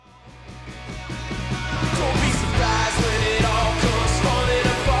Don't be surprised when it all comes falling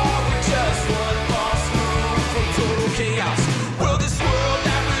apart with just one false move from total chaos. Will this world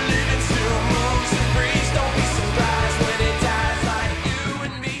that we live in still moves and breathes? Don't be surprised when it dies like you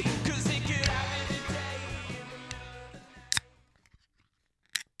and me, 'cause it could happen today.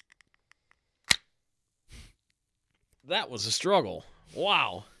 That was a struggle.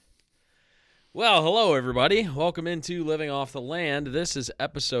 Wow. Well, hello, everybody. Welcome into Living Off the Land. This is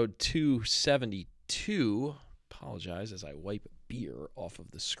episode 272. Apologize as I wipe beer off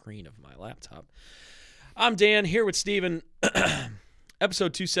of the screen of my laptop. I'm Dan, here with Steven.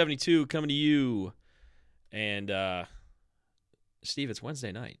 Episode 272 coming to you. And, Steve, it's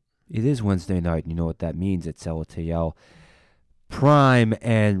Wednesday night. It is Wednesday night. You know what that means. It's LTL prime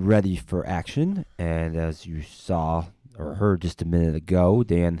and ready for action. And as you saw or heard just a minute ago,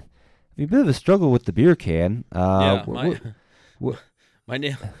 Dan, a bit of a struggle with the beer can. Yeah, my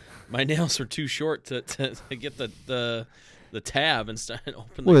nails are too short to get the tab and start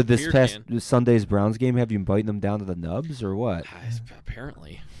open the What, beer this past can. Sunday's Browns game, have you been biting them down to the nubs or what?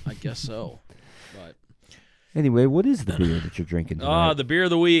 Apparently, I guess so. But Anyway, what is the beer that you're drinking tonight? the beer of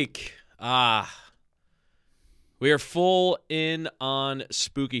the week. We are full in on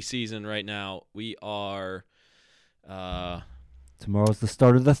spooky season right now. We are. Tomorrow's the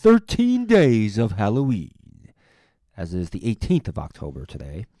start of the 13 days of Halloween, as is the 18th of October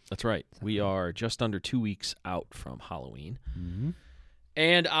today. That's right. We are just under 2 weeks out from Halloween. Mm-hmm.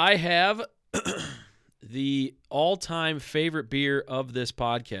 And I have the all-time favorite beer of this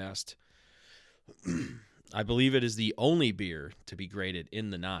podcast. I believe it is the only beer to be graded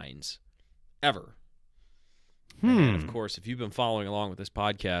in the nines ever. And, of course, if you've been following along with this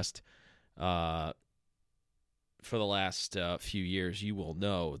podcast for the last few years, you will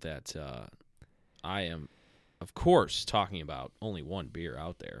know that I am, of course, talking about only one beer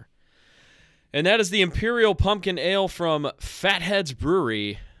out there. And that is the Imperial Pumpkin Ale from Fatheads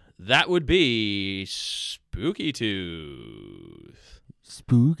Brewery. That would be Spooky Tooth.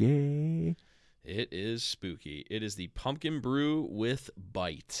 Spooky. It is spooky. It is the pumpkin brew with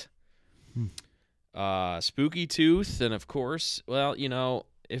bite. Spooky Tooth, and of course, well, you know,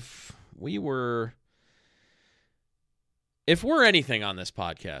 if we're anything on this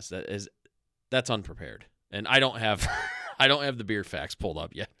podcast, that's unprepared. And I don't have the beer facts pulled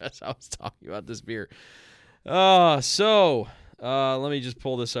up yet as I was talking about this beer. So let me just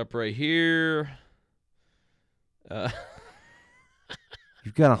pull this up right here.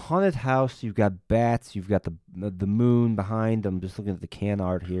 You've got a haunted house. You've got bats. You've got the moon behind. I'm just looking at the can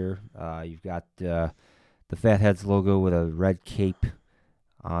art here. You've got the Fatheads logo with a red cape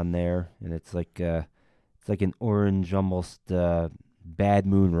on there, and it's like an orange, almost bad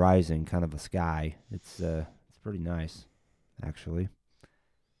moon rising kind of a sky. It's pretty nice, actually.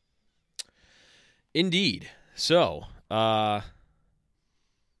 Indeed. So,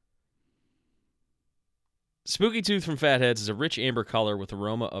 Spooky Tooth from Fatheads is a rich amber color with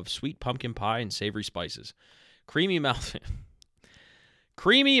aroma of sweet pumpkin pie and savory spices. Creamy mouthfeel,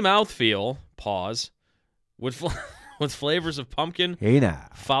 pause, with flavors of pumpkin, Hey now.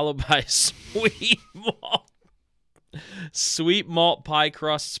 followed by sweet malt pie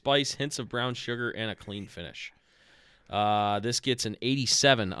crust, spice, hints of brown sugar, and a clean finish. This gets an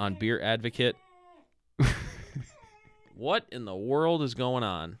 87 on Beer Advocate. What in the world is going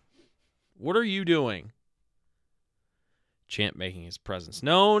on? What are you doing? Champ making his presence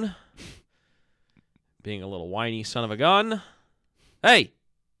known. Being a little whiny son of a gun. Hey!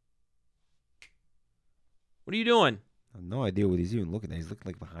 What are you doing? I have no idea what he's even looking at. He's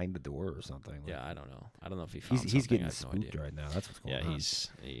looking like behind the door or something. Yeah, I don't know. I don't know if he found He's something. getting I have no spooked idea. right now. That's what's going on. Yeah, he's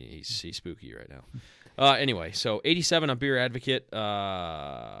spooky right now. Anyway, so 87 on Beer Advocate.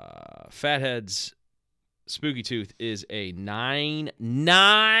 Fatheads Spooky Tooth is a 9%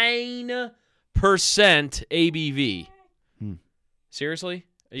 ABV. Seriously?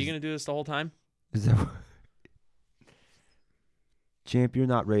 Are you going to do this the whole time? Is that Champ, you're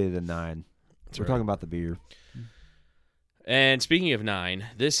not rated a 9. We're talking about the beer. And speaking of 9,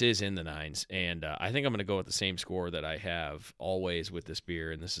 this is in the 9s, and I think I'm going to go with the same score that I have always with this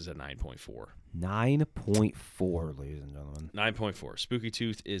beer, and this is a 9.4. 9.4, ladies and gentlemen. 9.4. Spooky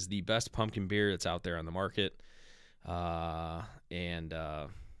Tooth is the best pumpkin beer that's out there on the market, yeah, I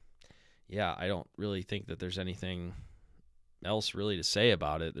don't really think that there's anything else really to say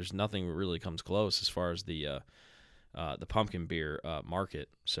about it. There's nothing that really comes close as far as the pumpkin beer market.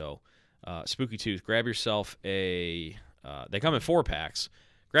 So Spooky Tooth, grab yourself a they come in 4-packs.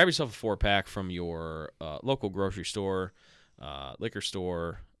 Grab yourself a 4-pack from your local grocery store, liquor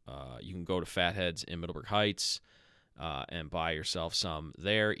store. You can go to Fatheads in Middleburg Heights. and buy yourself some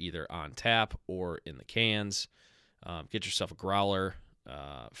there, either on tap or in the cans. Get yourself a growler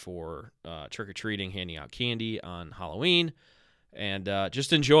for trick-or-treating, handing out candy on Halloween, and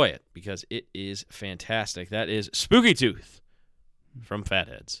just enjoy it because it is fantastic. That is Spooky Tooth from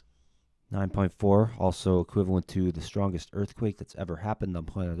Fatheads. 9.4, also equivalent to the strongest earthquake that's ever happened on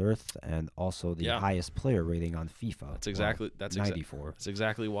planet Earth, and also the highest player rating on FIFA. That's 94. That's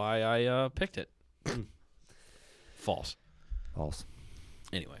exactly why I picked it. False.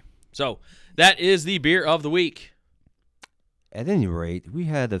 Anyway, so that is the beer of the week. At any rate, we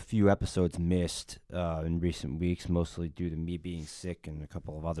had a few episodes missed in recent weeks, mostly due to me being sick and a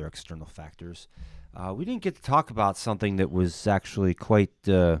couple of other external factors. We didn't get to talk about something that was actually quite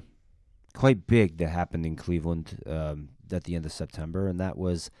big that happened in Cleveland at the end of September, and that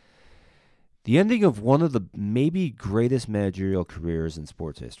was the ending of one of the maybe greatest managerial careers in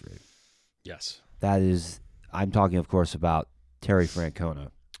sports history. Yes. That is, I'm talking, of course, about Terry Francona.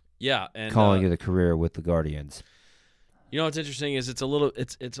 Yeah, and calling it a career with the Guardians. You know what's interesting is it's a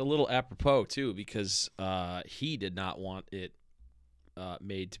little apropos too, because he did not want it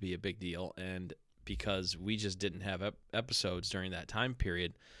made to be a big deal, and because we just didn't have episodes during that time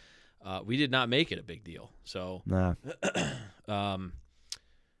period, we did not make it a big deal. So,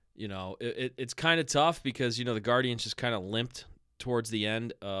 you know, it's kind of tough because, you know, the Guardians just kind of limped towards the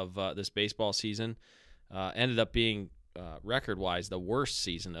end of this baseball season. Ended up being, record-wise, the worst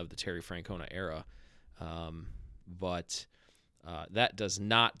season of the Terry Francona era. But that does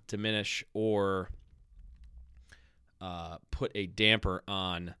not diminish or put a damper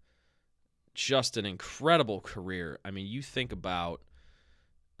on just an incredible career. I mean, you think about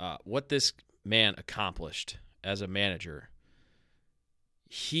what this man accomplished as a manager.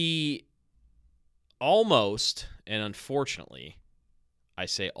 He almost, and unfortunately, I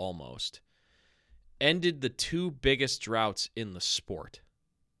say almost, ended the two biggest droughts in the sport.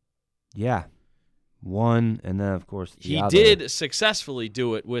 Yeah. One, and then, of course, the He other. did successfully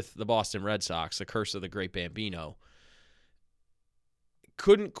do it with the Boston Red Sox, the curse of the great Bambino.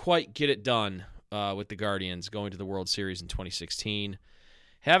 Couldn't quite get it done with the Guardians going to the World Series in 2016.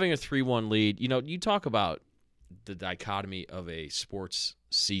 Having a 3-1 lead, you know, you talk about the dichotomy of a sports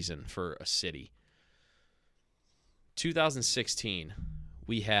season for a city. 2016,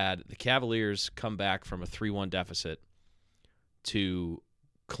 we had the Cavaliers come back from a 3-1 deficit to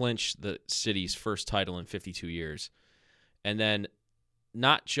clinch the city's first title in 52 years. And then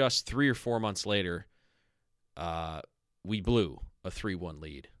not just 3 or 4 months later, we blew a 3-1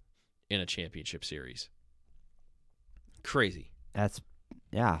 lead in a championship series. Crazy. It's.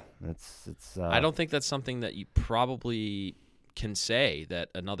 I don't think that's something that you probably can say that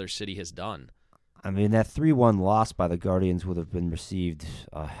another city has done. I mean, that 3-1 loss by the Guardians would have been received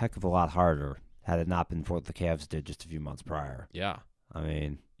a heck of a lot harder had it not been for what the Cavs did just a few months prior. Yeah. I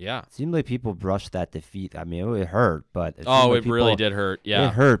mean, yeah. It seemed like people brushed that defeat. I mean, it hurt, but it really did hurt. Yeah,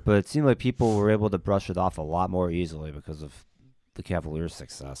 it hurt, but it seemed like people were able to brush it off a lot more easily because of the Cavaliers'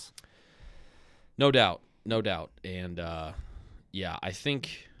 success. No doubt, and yeah, I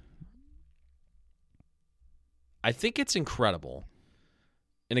think it's incredible.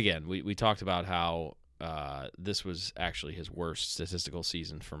 And again, we talked about how this was actually his worst statistical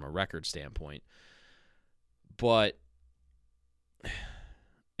season from a record standpoint, but.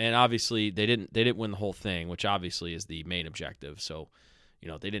 And obviously they didn't win the whole thing, which obviously is the main objective. So, you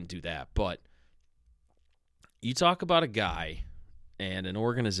know, they didn't do that. But you talk about a guy and an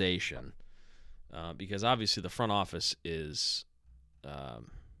organization, because obviously the front office is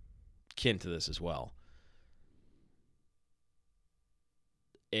kin to this as well.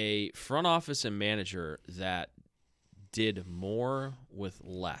 A front office and manager that did more with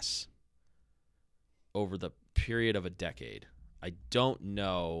less over the period of a decade. I don't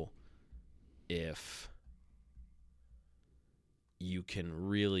know if you can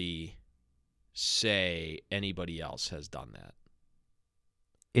really say anybody else has done that.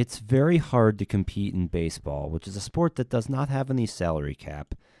 It's very hard to compete in baseball, which is a sport that does not have any salary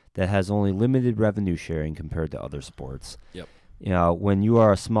cap, that has only limited revenue sharing compared to other sports. Yep. You know, when you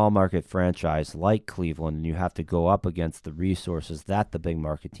are a small market franchise like Cleveland and you have to go up against the resources that the big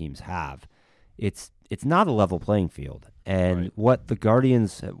market teams have, it's not a level playing field. And right. What the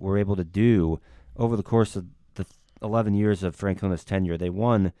Guardians were able to do over the course of the 11 years of Francona's tenure, they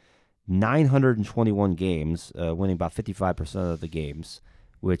won 921 games, winning about 55% of the games,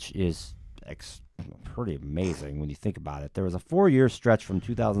 which is pretty amazing when you think about it. There was a 4-year stretch from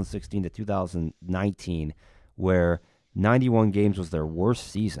 2016 to 2019 where 91 games was their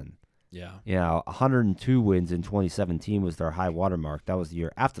worst season. Yeah. 102 wins in 2017 was their high watermark. That was the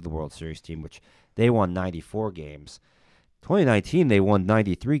year after the World Series team, which they won 94 games. 2019, they won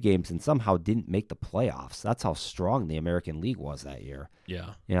 93 games and somehow didn't make the playoffs. That's how strong the American League was that year.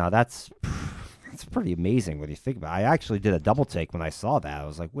 Yeah. That's pretty amazing when you think about it. I actually did a double take when I saw that. I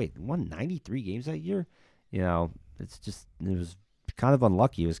was like, wait, they won 93 games that year? It was kind of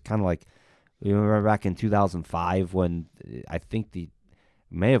unlucky. It was kind of like, you remember back in 2005 when I think the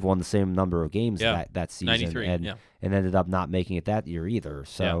may have won the same number of games that season 93, and ended up not making it that year either.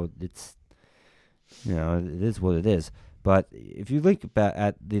 So it's, it is what it is. But if you look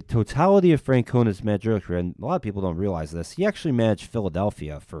at the totality of Francona's managerial career, and a lot of people don't realize this, he actually managed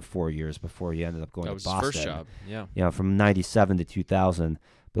Philadelphia for 4 years before he ended up going to Boston. That was his first job, yeah. From 97 to 2000.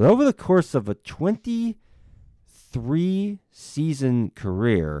 But over the course of a 23-season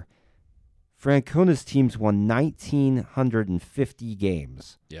career, Francona's teams won 1,950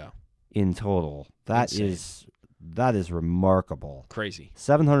 games in total. That is remarkable. Crazy.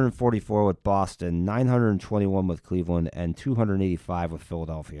 744 with Boston, 921 with Cleveland, and 285 with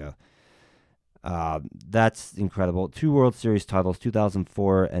Philadelphia. That's incredible. 2 World Series titles,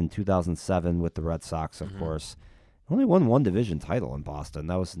 2004 and 2007 with the Red Sox, of course. Only won 1 division title in Boston.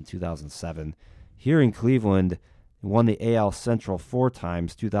 That was in 2007. Here in Cleveland, he won the AL Central 4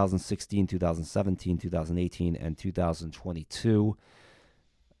 times, 2016, 2017, 2018, and 2022.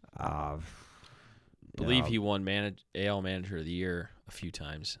 Believe he won AL Manager of the Year a few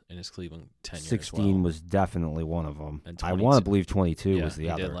times in his Cleveland tenure. 16 was definitely one of them. I want to believe 22 was the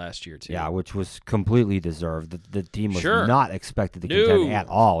other. He did last year too. Yeah, which was completely deserved. The team was Sure. not expected to contend at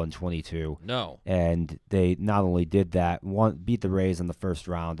all in 22. No. And they not only did that, beat the Rays in the first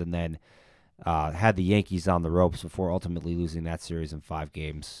round, and then had the Yankees on the ropes before ultimately losing that series in 5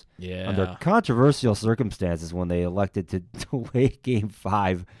 games. Yeah. Under controversial circumstances when they elected to delay Game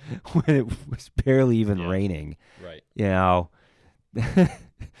 5 when it was barely even raining. Right.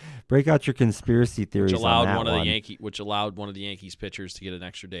 Break out your conspiracy theories Which allowed on that one of the Yankees pitchers to get an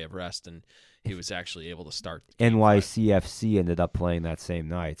extra day of rest, and he was actually able to start. NYCFC ended up playing that same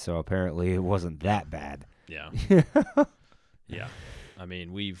night, so apparently it wasn't that bad. Yeah. Yeah. I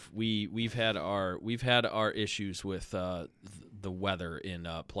mean, we've had our issues with the weather in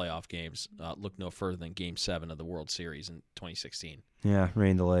playoff games. Look no further than Game 7 of the World Series in 2016. Yeah,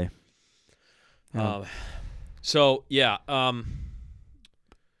 rain delay.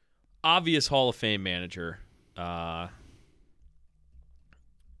 Obvious Hall of Fame manager.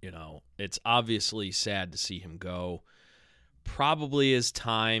 It's obviously sad to see him go. Probably his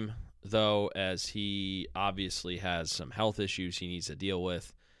time, though, as he obviously has some health issues he needs to deal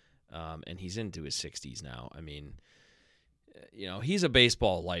with, and he's into his 60s now. I mean, he's a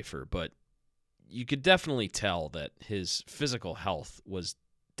baseball lifer, but you could definitely tell that his physical health was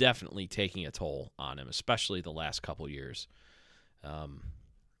definitely taking a toll on him, especially the last couple years.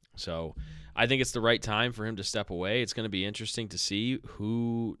 So I think it's the right time for him to step away. It's going to be interesting to see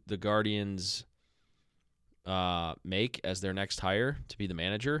who the Guardians make as their next hire to be the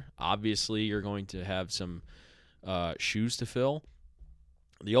manager. Obviously, you're going to have some shoes to fill.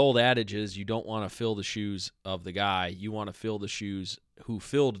 The old adage is you don't want to fill the shoes of the guy. You want to fill the shoes who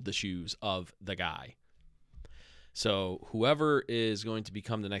filled the shoes of the guy. So whoever is going to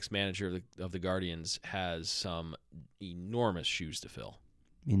become the next manager of the Guardians has some enormous shoes to fill.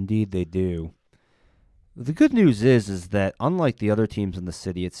 Indeed, they do. The good news is that unlike the other teams in the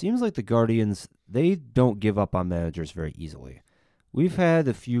city, it seems like the Guardians, they don't give up on managers very easily. We've had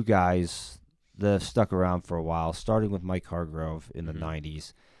a few guys that have stuck around for a while, starting with Mike Hargrove in the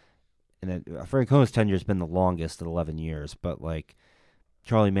 90s. And then Francona's tenure has been the longest at 11 years, but like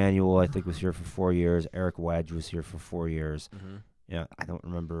Charlie Manuel, I think, was here for 4 years. Eric Wedge was here for 4 years. I don't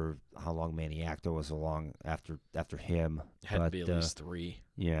remember how long Manny Acto was along after him. Had to be at least 3.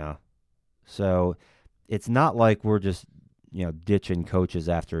 Yeah. So it's not like we're just, ditching coaches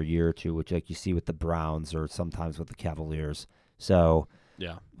after a year or two, which like you see with the Browns or sometimes with the Cavaliers. So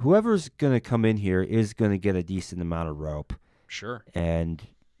yeah, whoever's going to come in here is going to get a decent amount of rope. Sure. And,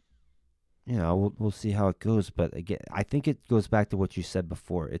 we'll see how it goes. But again, I think it goes back to what you said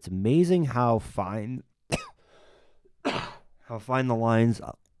before. It's amazing how fine the lines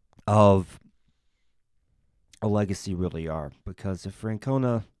of a legacy really are. Because if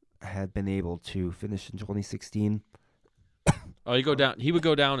Francona had been able to finish in 2016, he would go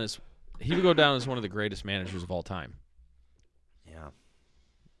down as one of the greatest managers of all time. Yeah.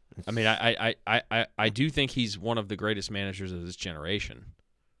 I mean, I do think he's one of the greatest managers of this generation.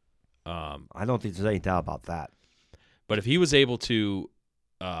 I don't think there's any doubt about that. But if he was able to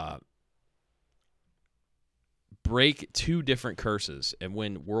break 2 different curses and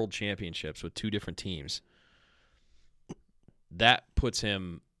win world championships with 2 different teams, that puts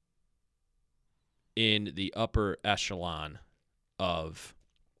him in the upper echelon of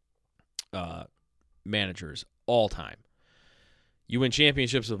managers all time. You win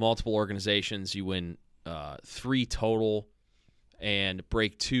championships with multiple organizations. You win 3 total and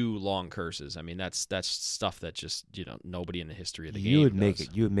break 2 long curses. I mean, that's stuff that just nobody in the history of the game does.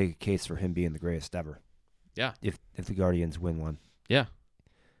 You would make a case for him being the greatest ever. Yeah, if the Guardians win one. Yeah,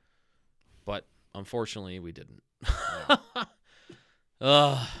 but unfortunately, we didn't.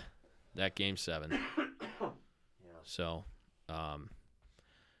 That Game 7. So,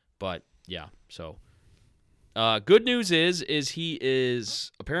 but yeah. So, good news is he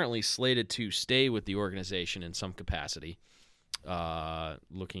is apparently slated to stay with the organization in some capacity,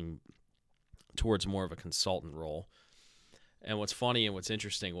 looking towards more of a consultant role. And what's funny and what's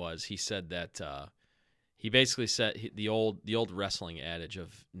interesting was he said that he basically said the old wrestling adage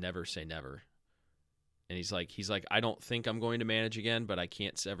of never say never. And he's like, I don't think I'm going to manage again, but I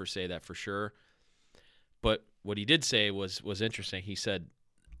can't ever say that for sure. But what he did say was interesting. He said,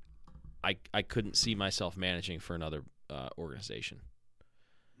 I couldn't see myself managing for another organization.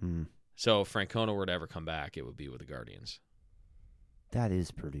 So if Francona were to ever come back, it would be with the Guardians. That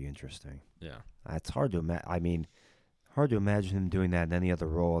is pretty interesting. Yeah. It's hard to imagine. I mean, hard to imagine him doing that in any other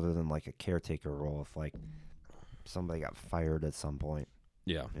role other than like a caretaker role if like somebody got fired at some point.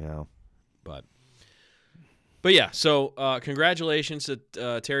 Yeah. Yeah. But yeah, so congratulations to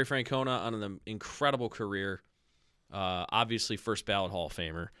Terry Francona on an incredible career. Obviously, first ballot Hall of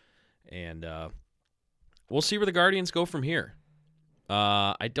Famer. And we'll see where the Guardians go from here.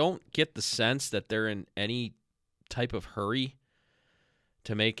 I don't get the sense that they're in any type of hurry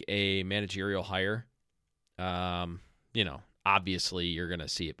to make a managerial hire. Obviously you're going to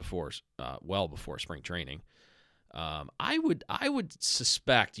see it well before spring training. I would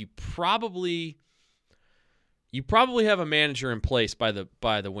suspect you probably have a manager in place by the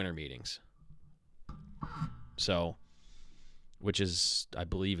winter meetings. So, which is, I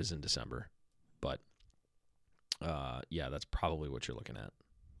believe, is in December. But yeah, that's probably what you're looking at.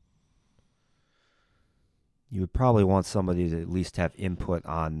 You would probably want somebody to at least have input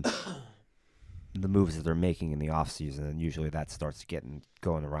on the moves that they're making in the offseason, and usually that starts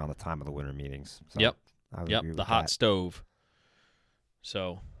going around the time of the winter meetings. So Yep. I would Yep, agree with the hot that. stove.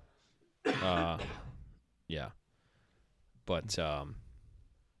 So, yeah. But,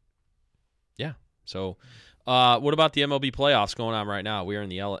 yeah. So, what about the MLB playoffs going on right now? We are in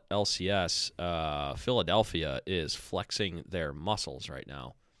the LCS. Philadelphia is flexing their muscles right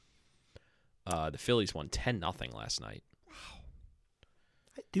now. The Phillies won 10-0 last night.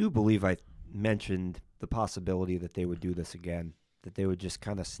 I do believe I mentioned the possibility that they would do this again, that they would just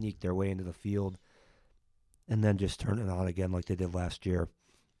kind of sneak their way into the field and then just turn it on again like they did last year.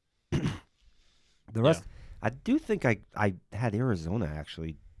 The rest, I do think I had Arizona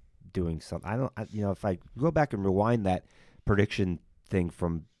actually doing something. If I go back and rewind that prediction thing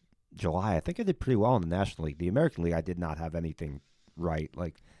from July, I think I did pretty well in the National League. The American League, I did not have anything right.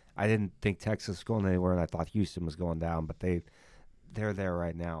 Like, I didn't think Texas was going anywhere, and I thought Houston was going down, but they're there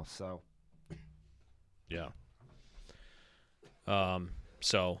right now. So, yeah.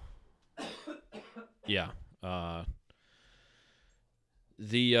 So, yeah.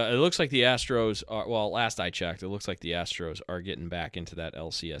 It looks like the Astros are, well, last I checked, it looks like the Astros are getting back into that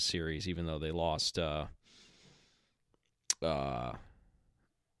LCS series, even though they lost the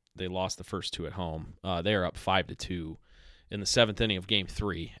first 2 at home. They are up 5-2 in the 7th inning of Game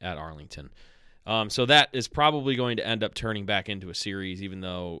 3 at Arlington. So that is probably going to end up turning back into a series, even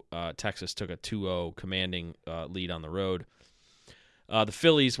though Texas took a 2-0 commanding lead on the road. The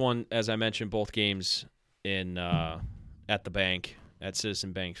Phillies won, as I mentioned, both games at the bank, at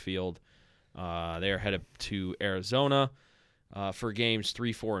Citizen Bank Field. They are headed to Arizona for games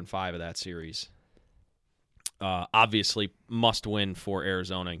 3, 4, and 5 of that series. Obviously, must win for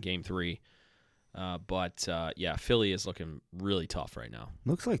Arizona in Game 3. But Philly is looking really tough right now.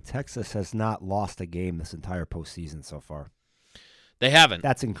 looks like Texas has not lost a game this entire postseason so far. They haven't.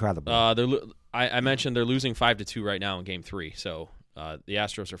 That's incredible. I mentioned they're losing 5-2 right now in Game 3. So the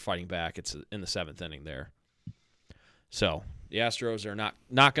Astros are fighting back. It's in the 7th inning there. So the Astros are not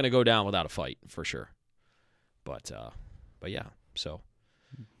going to go down without a fight for sure. But yeah. So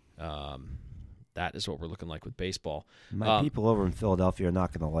that is what we're looking like with baseball. My people over in Philadelphia are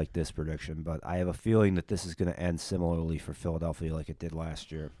not going to like this prediction, but I have a feeling that this is going to end similarly for Philadelphia like it did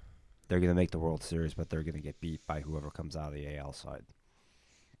last year. They're going to make the World Series, but they're going to get beat by whoever comes out of the AL side.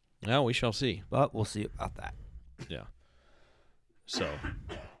 Well, we shall see. But we'll see about that. Yeah. So,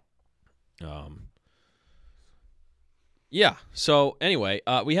 Yeah. So anyway,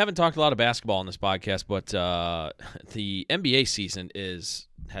 we haven't talked a lot of basketball on this podcast, but the NBA season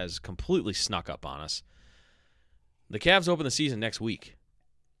has completely snuck up on us. The Cavs open the season next week.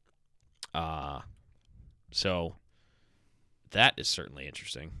 So that is certainly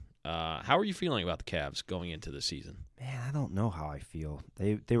interesting. How are you feeling about the Cavs going into the season? Man, I don't know how I feel.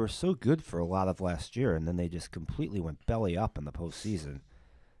 They were so good for a lot of last year, and then they just completely went belly up in the postseason.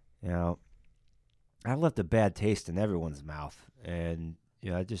 You know, I left a bad taste in everyone's mouth, and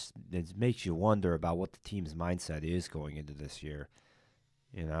it makes you wonder about what the team's mindset is going into this year.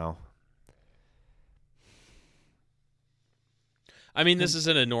 You know, I mean, this is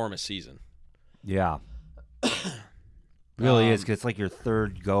an enormous season. yeah, really is. 'Cause it's like your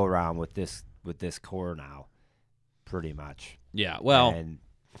third go around with this core now, pretty much. Yeah. Well, And,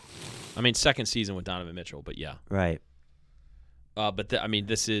 I mean, second season with Donovan Mitchell, but yeah. right. But I mean,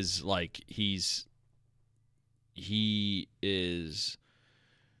 this is like he is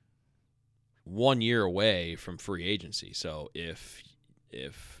 1 year away from free agency. So if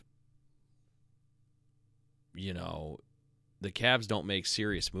the Cavs don't make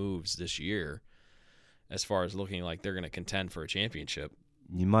serious moves this year, as far as looking like they're going to contend for a championship,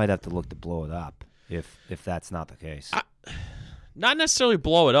 You might have to look to blow it up if that's not the case. not necessarily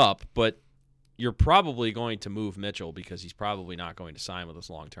blow it up, but you're probably going to move Mitchell because he's probably not going to sign with us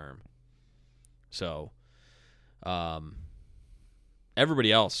long term. So,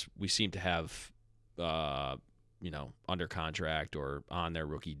 everybody else we seem to have, under contract or on their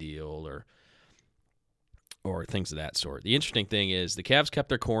rookie deal or things of that sort. The interesting thing is the Cavs kept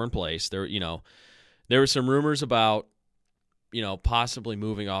their core in place. There were some rumors about, possibly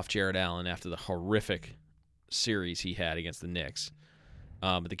moving off Jared Allen after the horrific series he had against the Knicks.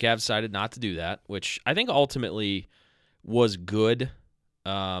 But the Cavs decided not to do that, which I think ultimately was good.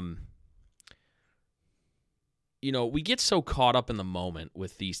 We get so caught up in the moment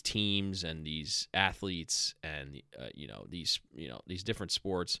with these teams and these athletes and these different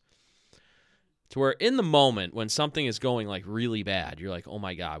sports, to where in the moment when something is going like really bad, you're like, oh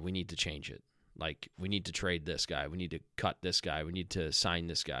my God, we need to change it. Like, we need to trade this guy. We need to cut this guy. We need to sign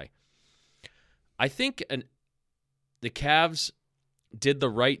this guy. I think the Cavs did the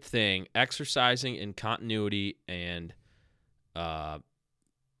right thing, exercising in continuity and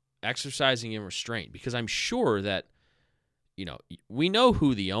exercising in restraint, because I'm sure that, we know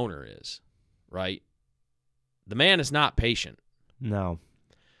who the owner is, right? The man is not patient. No.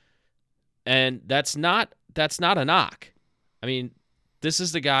 And that's not a knock. I mean, this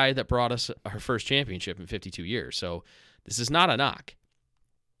is the guy that brought us our first championship in 52 years. So this is not a knock.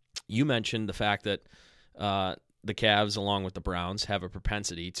 You mentioned the fact that the Cavs, along with the Browns, have a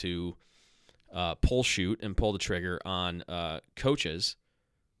propensity to pull shoot and pull the trigger on coaches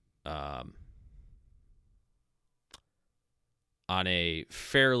on a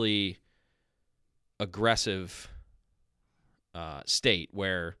fairly aggressive state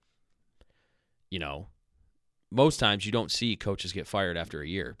where, most times you don't see coaches get fired after a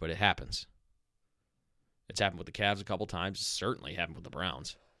year, but it happens. It's happened with the Cavs a couple times. It's certainly happened with the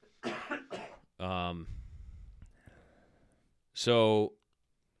Browns. So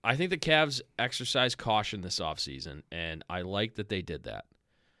I think the Cavs exercised caution this offseason, and I like that they did that.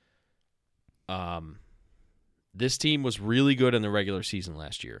 This team was really good in the regular season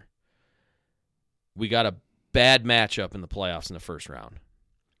last year. We got a bad matchup in the playoffs in the first round.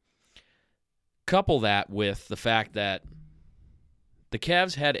 Couple that with the fact that the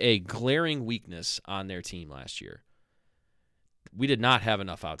Cavs had a glaring weakness on their team last year. We did not have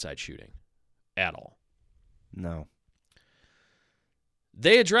enough outside shooting at all. No.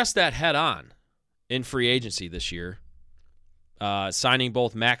 They addressed that head on in free agency this year, signing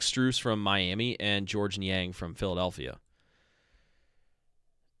both Max Strus from Miami and George Niang from Philadelphia.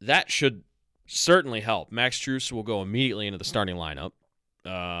 That should certainly help. Max Strus will go immediately into the starting lineup.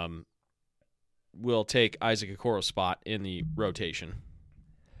 Will take Isaac Okoro's spot in the rotation.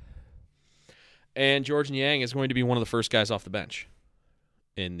 And George Niang is going to be one of the first guys off the bench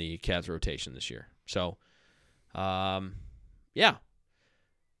in the Cavs rotation this year. So, yeah.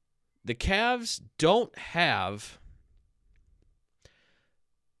 The Cavs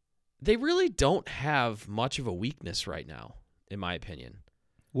they really don't have much of a weakness right now, in my opinion.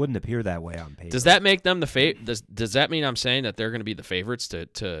 Wouldn't appear that way on paper. Does that make them does that mean I'm saying that they're going to be the favorites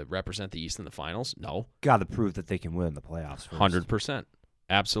to represent the East in the finals? No. Got to prove that they can win the playoffs first. 100%.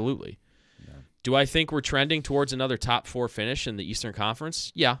 Absolutely. Yeah. Do I think we're trending towards another top 4 finish in the Eastern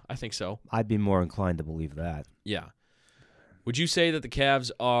Conference? Yeah, I think so. I'd be more inclined to believe that. Yeah. Would you say that the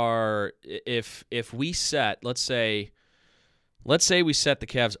Cavs are, if we set, let's say Let's say we set the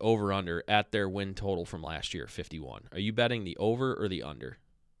Cavs over-under at their win total from last year, 51. Are you betting the over or the under?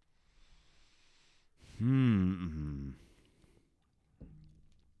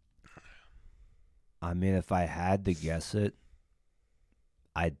 I mean, if I had to guess it,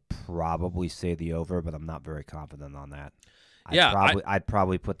 I'd probably say the over, but I'm not very confident on that. I'd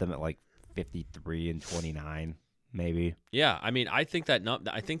probably put them at like 53-29, maybe. Yeah, I mean, I think that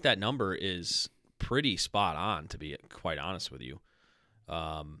number is pretty spot on, to be quite honest with you.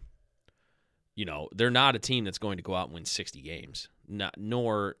 They're not a team that's going to go out and win 60 games.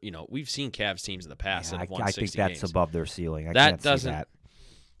 Nor, we've seen Cavs teams in the past that have won 60 games. I think that's above their ceiling. I can't see that.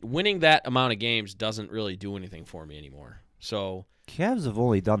 Winning that amount of games doesn't really do anything for me anymore. So Cavs have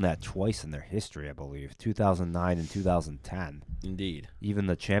only done that twice in their history, I believe, 2009 and 2010. Indeed. Even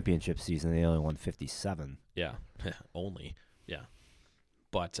the championship season, they only won 57. Yeah, only. Yeah.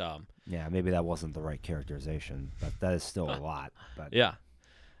 But yeah, maybe that wasn't the right characterization, but that is still a lot. But yeah.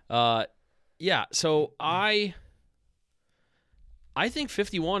 Yeah, so I think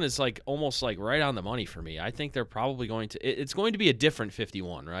 51 is like almost like right on the money for me. I think they're probably going to it's going to be a different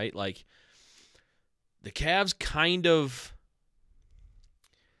 51, right? Like the Cavs kind of,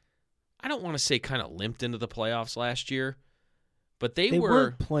 I don't want to say kind of limped into the playoffs last year, but they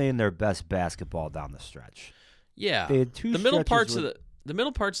weren't playing their best basketball down the stretch. Yeah. They had two the middle parts of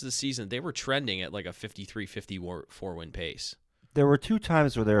the season, they were trending at like a 53-54 win pace. There were two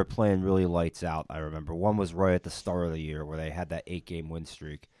times where they were playing really lights out, I remember. One was right at the start of the year where they had that 8-game win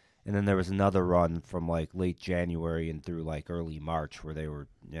streak. And then there was another run from like late January and through like early March where they were,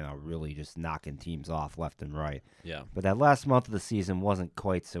 really just knocking teams off left and right. Yeah. But that last month of the season wasn't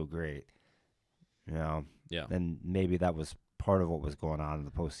quite so great. Yeah. And maybe that was part of what was going on in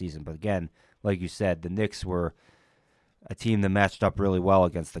the postseason. But again, like you said, the Knicks were a team that matched up really well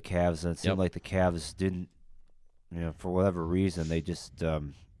against the Cavs, and it seemed like the Cavs didn't, for whatever reason, they just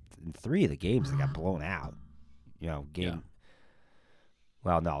in 3 of the games they got blown out.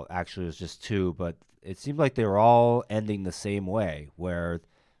 Well, no, actually it was just 2, but it seemed like they were all ending the same way, where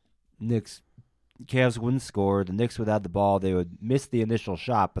Cavs wouldn't score, the Knicks would have the ball, they would miss the initial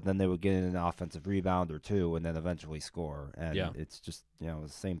shot, but then they would get in an offensive rebound or 2 and then eventually score. And it's just, the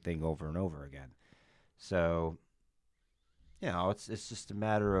same thing over and over again. So, it's just a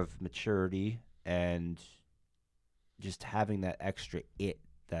matter of maturity and just having that extra it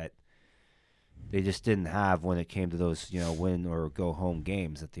that they just didn't have when it came to those, win or go home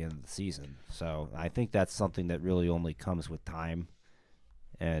games at the end of the season. So I think that's something that really only comes with time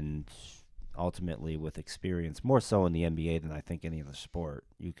and ultimately with experience, more so in the NBA than I think any other sport.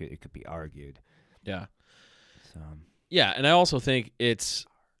 It could be argued. Yeah. So. Yeah, and I also think it's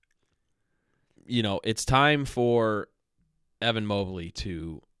time for Evan Mobley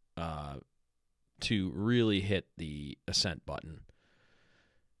to really hit the ascent button.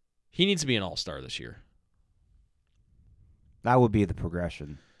 He needs to be an all-star this year. That would be the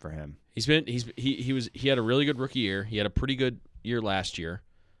progression for him. He had a really good rookie year. He had a pretty good year last year.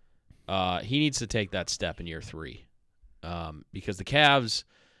 He needs to take that step in year 3. Because the Cavs,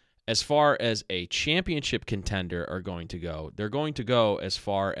 as far as a championship contender are going to go, they're going to go as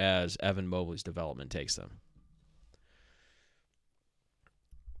far as Evan Mobley's development takes them.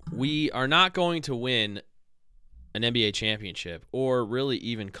 We are not going to win an NBA championship or really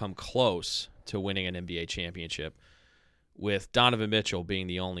even come close to winning an NBA championship with Donovan Mitchell being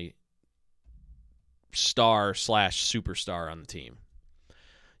the only star/superstar on the team.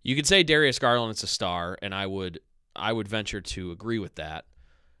 You could say Darius Garland is a star, and I would venture to agree with that.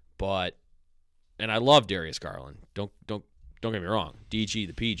 And I love Darius Garland. Don't get me wrong. DG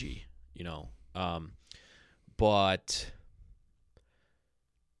the PG, but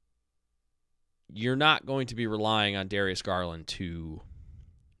you're not going to be relying on Darius Garland to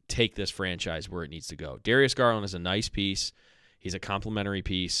take this franchise where it needs to go. Darius Garland is a nice piece. He's a complimentary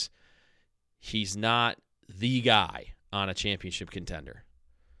piece. He's not the guy on a championship contender.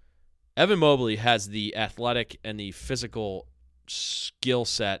 Evan Mobley has the athletic and the physical skill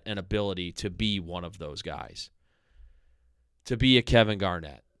set and ability to be one of those guys. To be a Kevin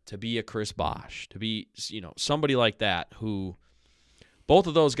Garnett, to be a Chris Bosh, to be, somebody like that who, both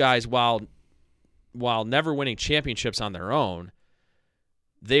of those guys, while never winning championships on their own,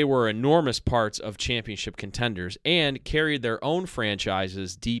 they were enormous parts of championship contenders and carried their own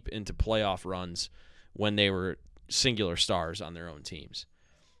franchises deep into playoff runs when they were singular stars on their own teams.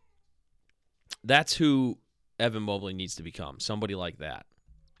 That's who Evan Mobley needs to become, somebody like that.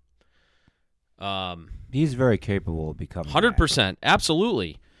 He's very capable of becoming 100%, that.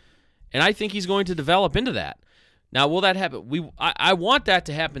 Absolutely. And I think he's going to develop into that. Now, will that happen? I want that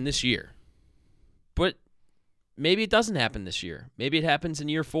to happen this year. But maybe it doesn't happen this year. Maybe it happens in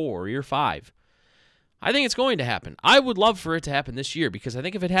year 4 or year 5. I think it's going to happen. I would love for it to happen this year because I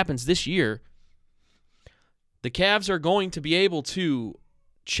think if it happens this year, the Cavs are going to be able to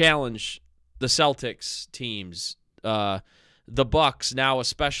challenge the Celtics teams, the Bucks now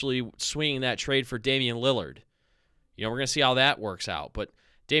especially swinging that trade for Damian Lillard. We're going to see how that works out. But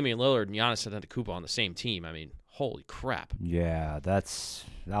Damian Lillard and Giannis Antetokounmpo on the same team, I mean, holy crap. Yeah, that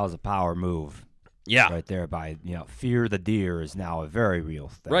was a power move. Yeah. Right there by, Fear the Deer is now a very real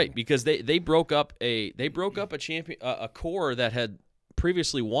thing. Right, because they broke up a core that had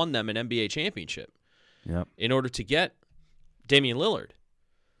previously won them an NBA championship. Yep. In order to get Damian Lillard.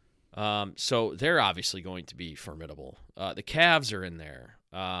 So they're obviously going to be formidable. The Cavs are in there.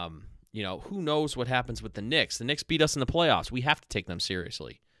 Who knows what happens with the Knicks? The Knicks beat us in the playoffs. We have to take them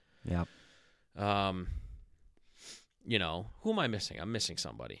seriously. Yep. Who am I missing? I'm missing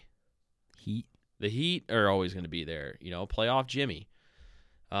somebody. Heat. The Heat are always going to be there. Playoff Jimmy.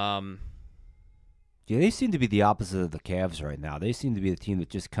 Yeah, they seem to be the opposite of the Cavs right now. They seem to be the team that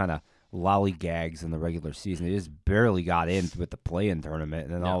just kind of lollygags in the regular season. They just barely got in with the play-in tournament,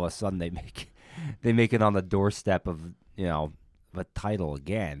 and then all of a sudden they make it on the doorstep of a title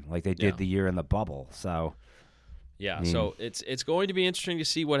again, like they did the year in the bubble. So so it's going to be interesting to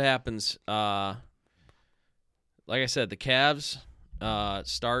see what happens. Like I said, the Cavs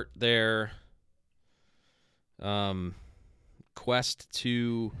start their quest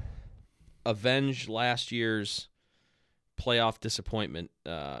to avenge last year's playoff disappointment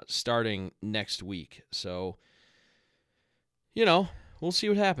starting next week. So, we'll see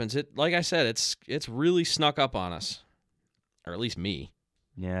what happens. Like I said, it's really snuck up on us, or at least me.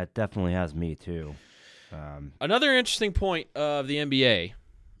 Yeah, it definitely has me too. Another interesting point of the NBA,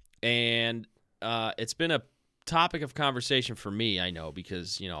 and it's been a topic of conversation for me, I know,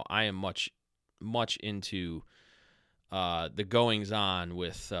 because, I am much into the goings-on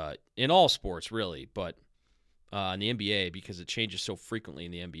with in all sports, really, but in the NBA, because it changes so frequently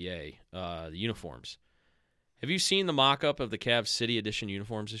in the NBA, the uniforms. Have you seen the mock-up of the Cavs City Edition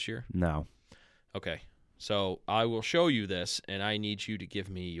uniforms this year? No. Okay. So I will show you this, and I need you to give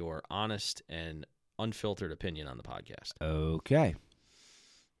me your honest and unfiltered opinion on the podcast. Okay.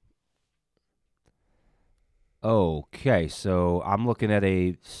 Okay, so I'm looking at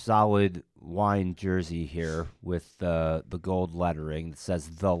a solid wine jersey here with the gold lettering that says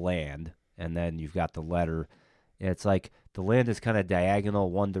The Land, and then you've got the letter. It's like the land is kind of diagonal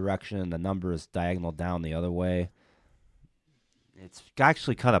one direction, and the number is diagonal down the other way. It's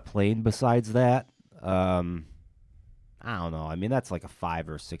actually kind of plain besides that. I don't know. I mean, that's like a 5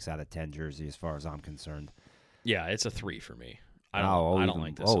 or 6 out of 10 jersey as far as I'm concerned. Yeah, it's a 3 for me. I don't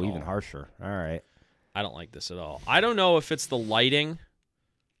like this at all. Even harsher. All right. I don't like this at all. I don't know if it's the lighting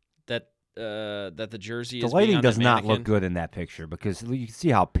that the jersey is. The lighting being on does the not mannequin. look good in that picture because you can see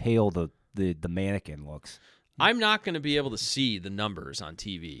how pale the mannequin looks. I'm not going to be able to see the numbers on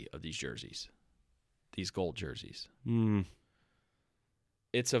TV of these jerseys, these gold jerseys.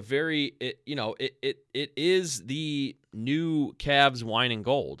 It's a very, it is the new Cavs wine and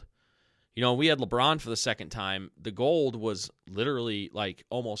gold. We had LeBron for the second time. The gold was literally like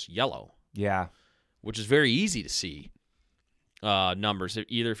almost yellow. Yeah. Which is very easy to see numbers,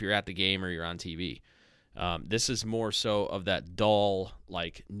 either if you're at the game or you're on TV. This is more so of that dull,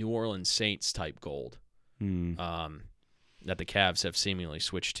 like New Orleans Saints type gold that the Cavs have seemingly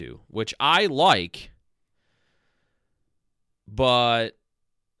switched to, which I like, but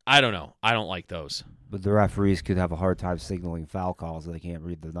I don't know. I don't like those. But the referees could have a hard time signaling foul calls if they can't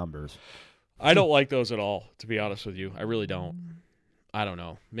read the numbers. I don't like those at all, to be honest with you. I really don't. I don't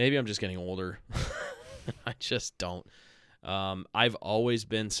know. Maybe I'm just getting older. I just don't. I've always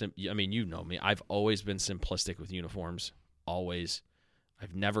been, you know me. I've always been simplistic with uniforms. Always.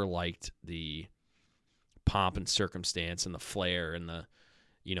 I've never liked the pomp and circumstance and the flair and the,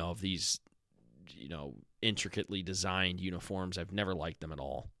 of these, intricately designed uniforms. I've never liked them at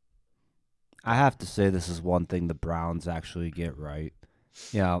all. I have to say this is one thing the Browns actually get right.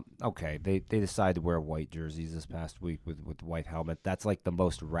 Okay, they decided to wear white jerseys this past week with the white helmet. That's like the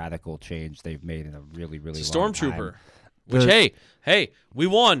most radical change they've made in a really, really long time. Stormtrooper. Which, hey, we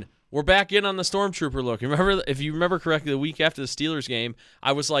won. We're back in on the Stormtrooper look. If you remember correctly, the week after the Steelers game,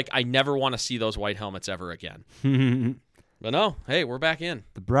 I was like, I never want to see those white helmets ever again. But no, hey, we're back in.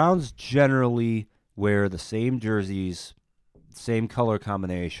 The Browns generally wear the same jerseys, same color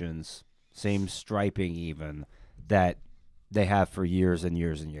combinations, same striping even, that they have for years and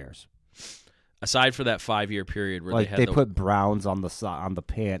years and years. aside for that 5-year period where Like they had they put Browns on the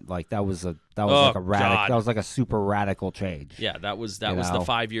pant. Like that was like a radical. God. That was like a super radical change. Yeah, that was the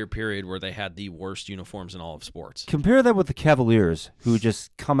 5-year period where they had the worst uniforms in all of sports. Compare that with the Cavaliers, who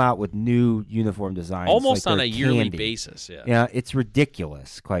just come out with new uniform designs Almost like on they're a yearly candy. basis, yeah. Yeah, it's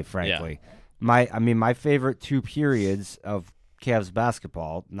ridiculous, quite frankly. My favorite 2 periods of Cavs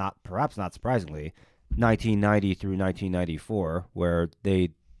basketball, perhaps not surprisingly, 1990 through 1994, where they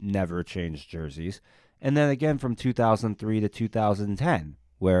never changed jerseys, and then again from 2003 to 2010,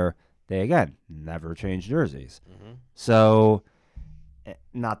 where they again never changed jerseys. Mm-hmm. So,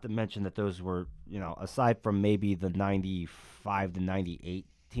 not to mention that those were, aside from maybe the 95 to 98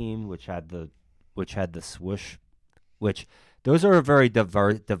 team, which had the swoosh, which those are a very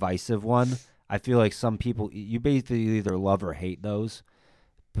divisive one. I feel like some people, you basically either love or hate those.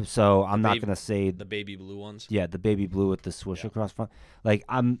 So I'm not gonna say the baby blue ones. Yeah, the baby blue with the swoosh across front. Like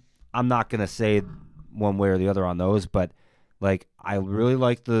I'm not gonna say one way or the other on those, but like I really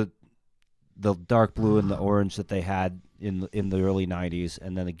like the dark blue and the orange that they had in the early 90s,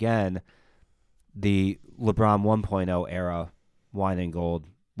 and then again the LeBron 1.0 era wine and gold,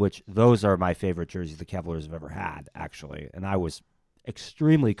 which those are my favorite jerseys the Cavaliers have ever had, actually. And I was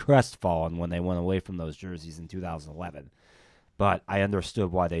extremely crestfallen when they went away from those jerseys in 2011. But I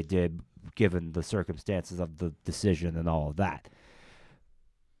understood why they did, given the circumstances of the decision and all of that.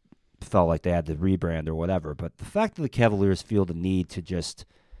 Felt like they had to rebrand or whatever. But the fact that the Cavaliers feel the need to just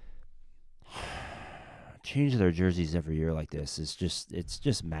change their jerseys every year like this is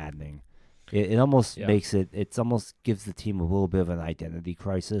just maddening. It almost makes it almost gives the team a little bit of an identity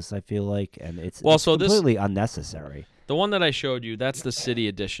crisis, I feel like, and it's completely unnecessary. The one that I showed you, that's the City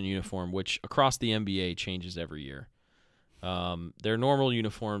Edition uniform, which across the NBA changes every year. Their normal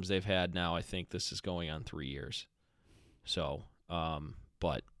uniforms they've had now, I think this is going on 3 years. So,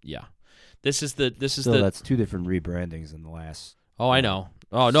 but yeah, this is that's 2 different rebrandings in the last. Oh, I know.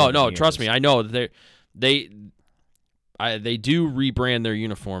 Oh no, trust me, I know they do rebrand their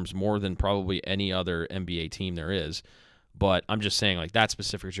uniforms more than probably any other NBA team there is. But I'm just saying, like that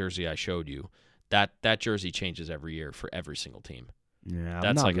specific jersey I showed you, that jersey changes every year for every single team. Yeah,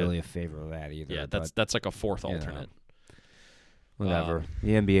 I'm not really a favor of that either. Yeah, that's like a fourth alternate. Whatever.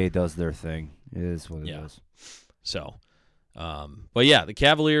 The NBA does their thing. It is what it is. So, but yeah, the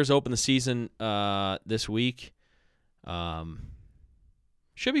Cavaliers open the season this week.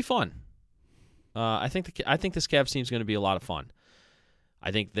 Should be fun. I think this Cavs team is going to be a lot of fun.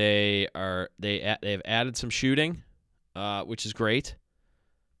 I think they've added some shooting, which is great,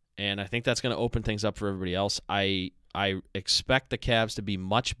 and I think that's going to open things up for everybody else. I expect the Cavs to be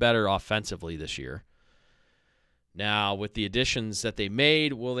much better offensively this year. Now, with the additions that they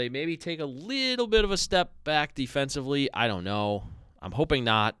made, will they maybe take a little bit of a step back defensively? I don't know. I'm hoping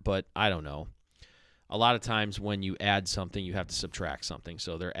not, but I don't know. A lot of times when you add something, you have to subtract something.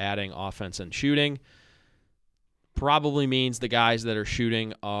 So they're adding offense and shooting. Probably means the guys that are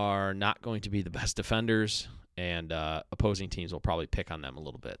shooting are not going to be the best defenders, and opposing teams will probably pick on them a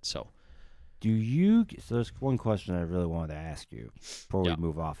little bit. So there's one question I really wanted to ask you before we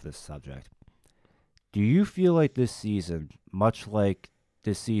move off this subject. Do you feel like this season, much like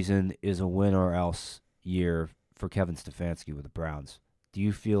this season is a win or else year for Kevin Stefanski with the Browns, do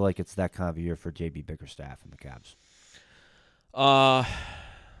you feel like it's that kind of a year for J.B. Bickerstaff and the Cavs?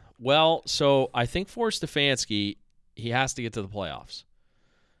 Well, so I think for Stefanski, he has to get to the playoffs.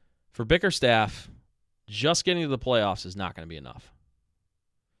 For Bickerstaff, just getting to the playoffs is not going to be enough.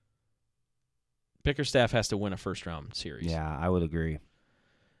 Bickerstaff has to win a first-round series. Yeah, I would agree.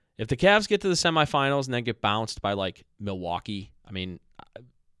 If the Cavs get to the semifinals and then get bounced by like Milwaukee, I mean,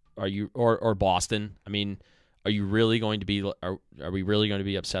 or Boston? I mean, are you really going to be? Are we really going to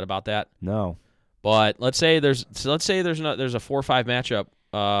be upset about that? No. But let's say there's a 4-5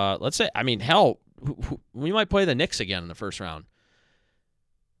 matchup. Let's say, I mean, hell, we might play the Knicks again in the first round.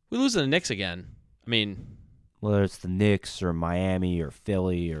 We lose to the Knicks again. I mean, whether it's the Knicks or Miami or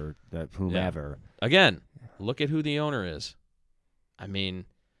Philly or whomever. Yeah. Again, look at who the owner is. I mean,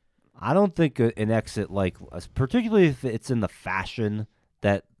 I don't think an exit particularly if it's in the fashion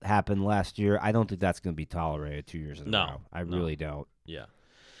that happened last year, I don't think that's going to be tolerated 2 years in a row. I really don't. Yeah.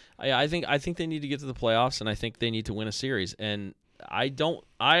 I think they need to get to the playoffs, and I think they need to win a series. And I don't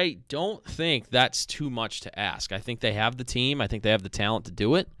think that's too much to ask. I think they have the team. I think they have the talent to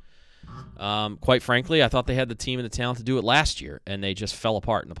do it. Quite frankly, I thought they had the team and the talent to do it last year, and they just fell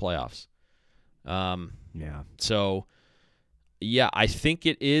apart in the playoffs. Yeah. So, yeah, I think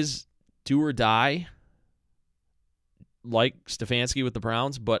it is do or die, like Stefanski with the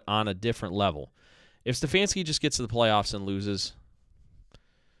Browns, but on a different level. If Stefanski just gets to the playoffs and loses,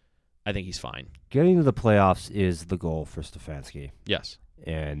 I think he's fine. Getting to the playoffs is the goal for Stefanski. Yes.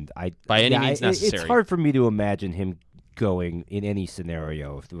 And by any means necessary. It's hard for me to imagine him going in any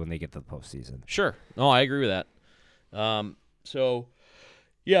scenario when they get to the postseason. Sure. No, I agree with that. So,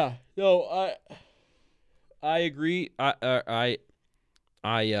 yeah. No, I agree. I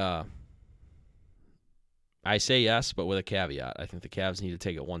say yes, but with a caveat. I think the Cavs need to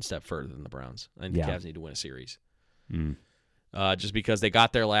take it one step further than the Browns. I think the Cavs need to win a series. Just because they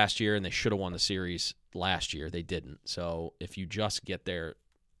got there last year and they should have won the series last year. They didn't. So if you just get there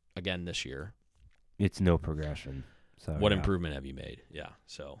again this year. It's no progression. So what improvement have you made? Yeah.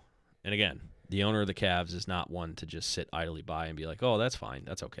 So, and again, the owner of the Cavs is not one to just sit idly by and be like, oh, that's fine.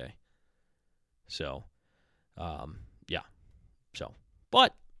 That's okay. So, yeah. So,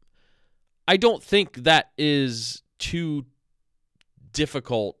 but I don't think that is too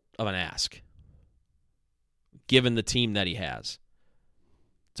difficult of an ask, given the team that he has,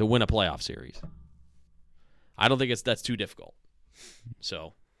 to win a playoff series. I don't think that's too difficult.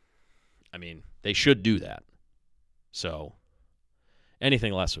 So, I mean, they should do that. So,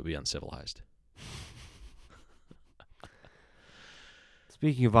 anything less would be uncivilized.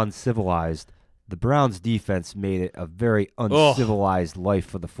 Speaking of uncivilized, the Browns' defense made it a very uncivilized life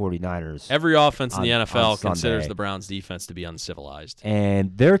for the 49ers. Every offense in the NFL considers the Browns' defense to be uncivilized.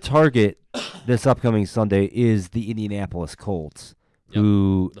 And their target this upcoming Sunday is the Indianapolis Colts,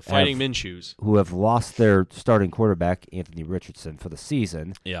 the Fighting Minshews, who have lost their starting quarterback, Anthony Richardson, for the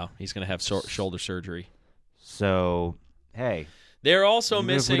season. Yeah, he's going to have shoulder surgery. So, hey. They're also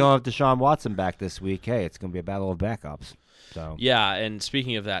missing... If we don't have Deshaun Watson back this week, hey, it's going to be a battle of backups. So. Yeah, and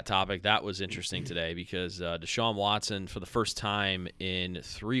speaking of that topic, that was interesting today because Deshaun Watson, for the first time in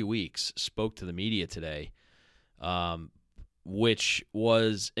 3 weeks, spoke to the media today, which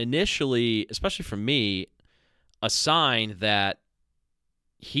was initially, especially for me, a sign that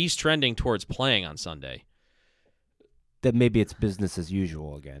he's trending towards playing on Sunday. That maybe it's business as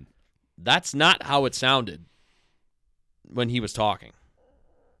usual again. That's not how it sounded when he was talking.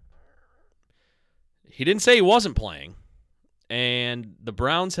 He didn't say he wasn't playing. And the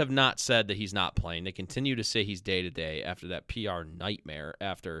Browns have not said that he's not playing. They continue to say he's day-to-day after that PR nightmare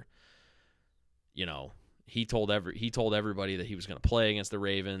after, he told everybody that he was going to play against the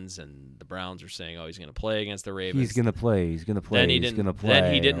Ravens, and the Browns are saying, oh, he's going to play against the Ravens. He's going to play. He's going to play. Then he didn't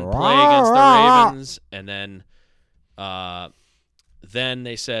play against the Ravens, and then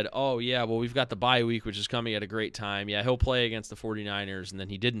they said, oh, yeah, well, we've got the bye week, which is coming at a great time. Yeah, he'll play against the 49ers, and then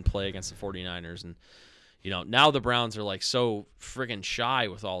he didn't play against the 49ers, and now the Browns are like so friggin' shy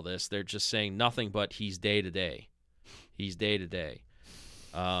with all this. They're just saying nothing but he's day-to-day. He's day-to-day.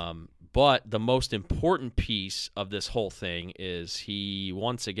 But the most important piece of this whole thing is he,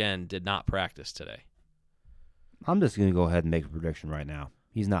 once again, did not practice today. I'm just going to go ahead and make a prediction right now.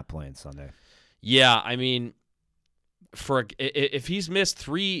 He's not playing Sunday. Yeah, I mean, if he's missed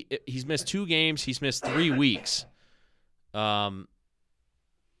 2 games, he's missed 3 weeks. Yeah.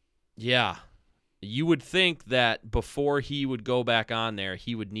 You would think that before he would go back on there,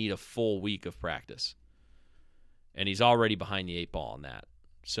 he would need a full week of practice. And he's already behind the 8 ball on that.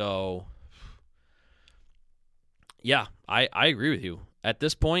 So, yeah, I agree with you. At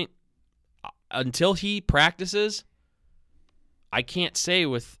this point, until he practices, I can't say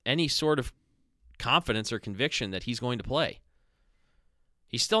with any sort of confidence or conviction that he's going to play.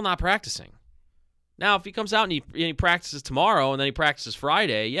 He's still not practicing. Now, if he comes out and he practices tomorrow and then he practices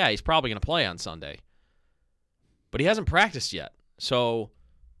Friday, yeah, he's probably going to play on Sunday. But he hasn't practiced yet. So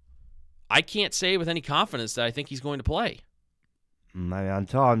I can't say with any confidence that I think he's going to play.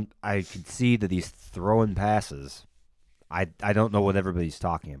 Until I can see that he's throwing passes, I don't know what everybody's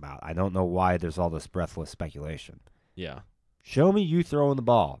talking about. I don't know why there's all this breathless speculation. Yeah. Show me you throwing the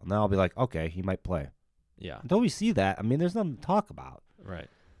ball, and then I'll be like, okay, he might play. Yeah. Until we see that, there's nothing to talk about. Right.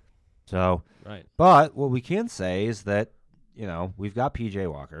 So, right. But what we can say is that, we've got P.J.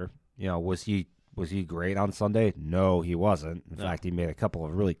 Walker. Was he great on Sunday? No, he wasn't. In fact, he made a couple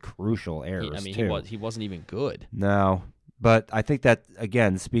of really crucial errors, too. He wasn't even good. No, but I think that,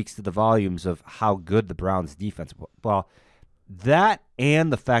 again, speaks to the volumes of how good the Browns' defense was. Well, that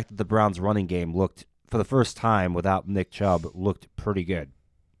and the fact that the Browns' running game looked, for the first time without Nick Chubb, looked pretty good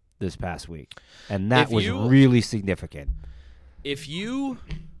this past week. And that was really significant. If you...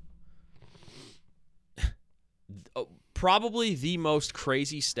 Probably the most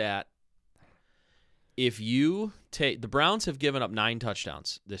crazy stat. If you take the Browns have given up 9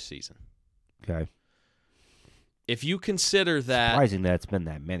 touchdowns this season. Okay. If you consider that, surprising that it's been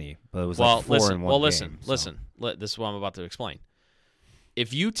that many, but it was like 4 in one game. Listen. This is what I'm about to explain.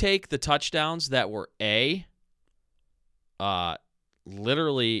 If you take the touchdowns that were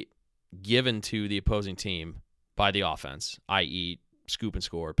literally given to the opposing team by the offense, i.e., scoop and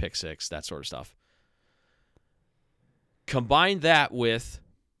score, pick six, that sort of stuff. Combine that with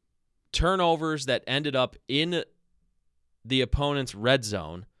turnovers that ended up in the opponent's red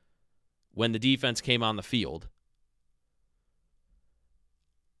zone when the defense came on the field.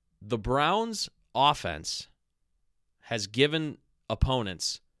 The Browns' offense has given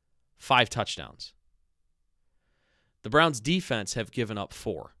opponents 5 touchdowns. The Browns' defense have given up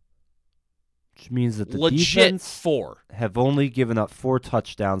 4. Which means that the Legit defense 4. have only given up 4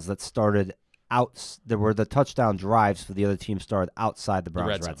 touchdowns that started out. There were the touchdown drives for the other team started outside the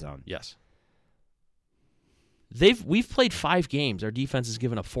Browns' red zone. Yes. We've played 5 games. Our defense has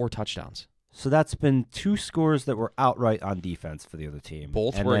given up 4 touchdowns. So that's been 2 scores that were outright on defense for the other team.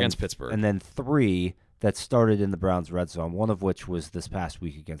 Both were against Pittsburgh. And then 3 that started in the Browns' red zone, one of which was this past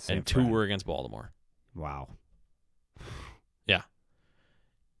week against San Fran. And 2 were against Baltimore. Wow. Yeah.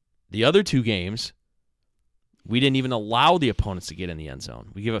 The other 2 games, we didn't even allow the opponents to get in the end zone.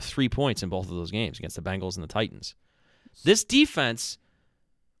 We gave up 3 points in both of those games against the Bengals and the Titans. This defense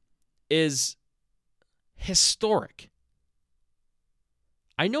is historic.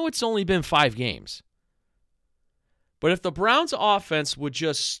 I know it's only been 5 games, but if the Browns offense would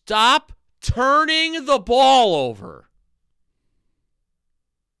just stop turning the ball over,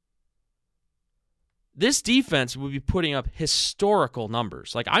 this defense would be putting up historical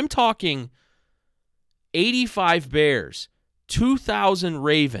numbers. Like, I'm talking 85 Bears, 2,000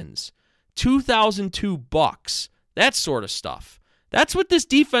 Ravens, 2,002 Bucks, that sort of stuff. That's what this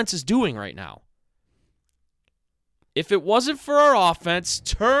defense is doing right now. If it wasn't for our offense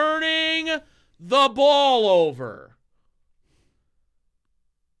turning the ball over,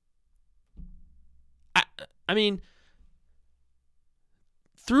 I mean,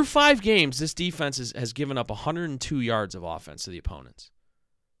 through 5 games, this defense has given up 102 yards of offense to the opponents.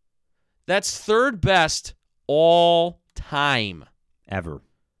 That's 3rd best all time. Ever.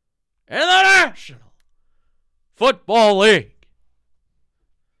 In the National Football League.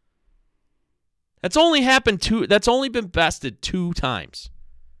 That's only happened that's only been bested 2 times.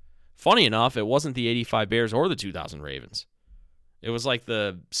 Funny enough, it wasn't the 85 Bears or the 2000 Ravens. It was like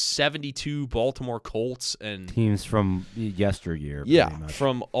the 72 Baltimore Colts and teams from yesteryear. Yeah, pretty much.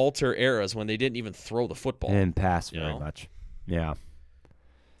 from alter eras when they didn't even throw the football. And pass very much. Yeah.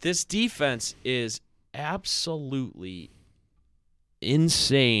 This defense is absolutely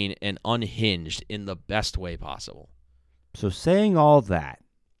insane and unhinged in the best way possible. So saying all that,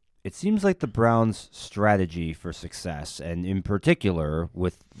 it seems like the Browns' strategy for success, and in particular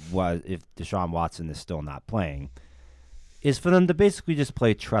with if Deshaun Watson is still not playing, is for them to basically just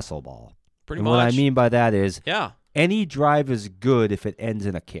play trestle ball. Pretty much. What I mean by that is Yeah. any drive is good if it ends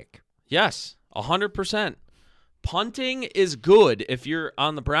in a kick. Yes, 100%. Punting is good if you're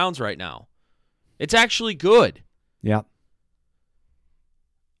on the Browns right now. It's actually good. Yeah.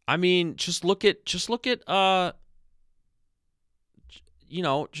 I mean, just look at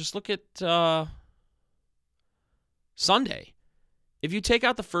Sunday. If you take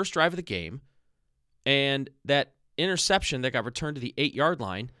out the first drive of the game and that interception that got returned to the 8-yard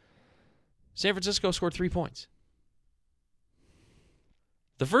line, San Francisco scored 3 points.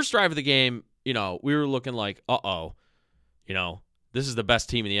 The first drive of the game, we were looking like, this is the best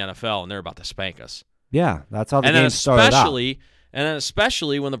team in the NFL, and they're about to spank us. Yeah, that's how the game started out. And then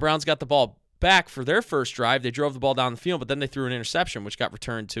especially when the Browns got the ball back for their first drive, they drove the ball down the field, but then they threw an interception, which got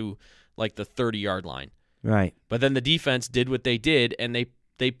returned to like the 30-yard line. Right. But then the defense did what they did, and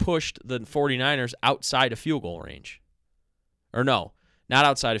they pushed the 49ers outside of field goal range. Or no, not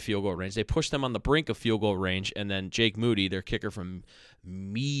outside of field goal range. They pushed them on the brink of field goal range, and then Jake Moody, their kicker from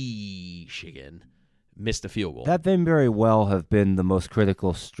Michigan, missed a field goal. That may very well have been the most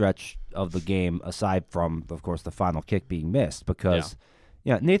critical stretch of the game, aside from, of course, the final kick being missed, because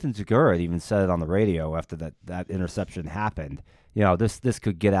Nathan Segura even said it on the radio after that interception happened. This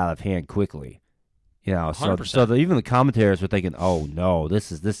could get out of hand quickly. So 100%. Even the commentators were thinking, "Oh no,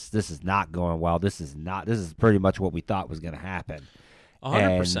 this is not going well. This is pretty much what we thought was going to happen."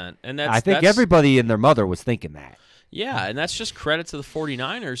 100%. And I think everybody and their mother was thinking that. Yeah, and that's just credit to the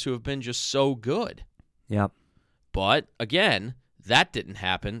 49ers who have been just so good. Yep. But, again, that didn't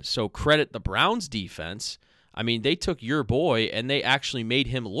happen, so credit the Browns defense. I mean, they took your boy, and they actually made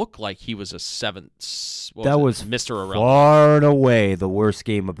him look like he was a Mr. Irrelevant. Far and away the worst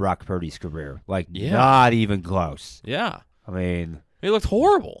game of Brock Purdy's career. Not even close. Yeah. I mean, he looked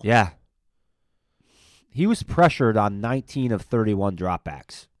horrible. Yeah. He was pressured on 19 of 31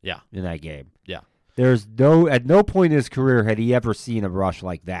 dropbacks. Yeah. In that game. Yeah. At no point in his career had he ever seen a rush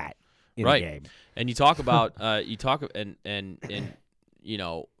like that in a game. And you talk about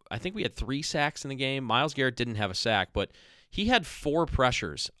I think we had 3 sacks in the game. Myles Garrett didn't have a sack, but he had 4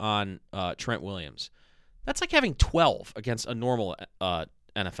 pressures on Trent Williams. That's like having 12 against a normal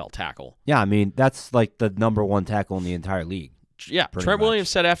NFL tackle. Yeah, I mean, that's like the number 1 tackle in the entire league. Yeah, Trent Williams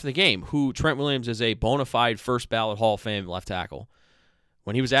said after the game, Trent Williams is a bona fide first ballot Hall of Fame left tackle.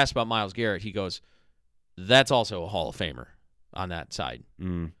 When he was asked about Myles Garrett, he goes, that's also a Hall of Famer on that side.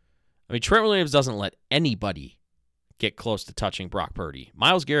 Mm. I mean, Trent Williams doesn't let anybody get close to touching Brock Purdy.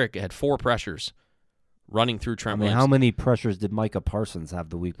 Myles Garrett had 4 pressures running through Trent Williams. How many pressures did Micah Parsons have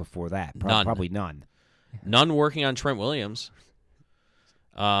the week before that? None. Probably none. None working on Trent Williams.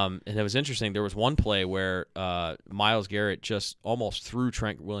 And it was interesting. There was one play where Myles Garrett just almost threw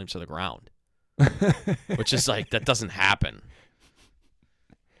Trent Williams to the ground, which is like, that doesn't happen.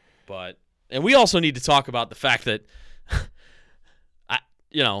 And we also need to talk about the fact that,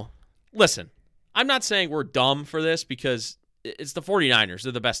 listen, I'm not saying we're dumb for this because it's the 49ers.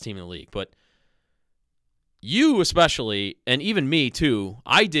 They're the best team in the league. But you especially, and even me too,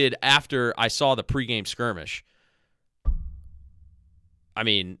 I did after I saw the pregame skirmish. I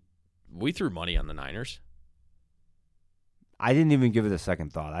mean, we threw money on the Niners. I didn't even give it a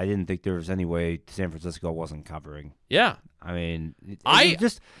second thought. I didn't think there was any way San Francisco wasn't covering. Yeah. I mean,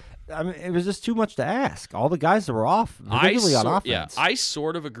 it was just too much to ask. All the guys that were off, particularly on offense. Yeah, I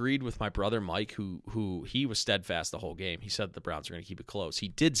sort of agreed with my brother Mike, who he was steadfast the whole game. He said the Browns were going to keep it close. He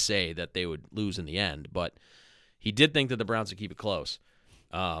did say that they would lose in the end, but he did think that the Browns would keep it close.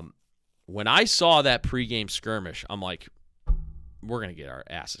 When I saw that pregame skirmish, I'm like, we're going to get our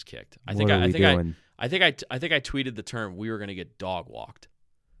asses kicked. I think I tweeted the term, we were going to get dog walked.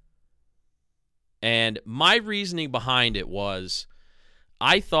 And my reasoning behind it was,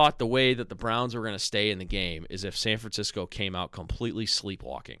 I thought the way that the Browns were going to stay in the game is if San Francisco came out completely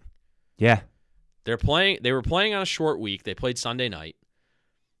sleepwalking. Yeah. They were playing on a short week. They played Sunday night.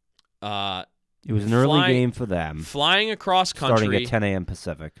 It was an early game for them. Flying across country. Starting at 10 a.m.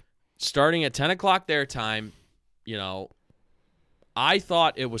 Pacific. Starting at 10 o'clock their time. I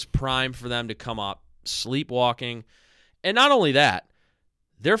thought it was prime for them to come up sleepwalking. And not only that,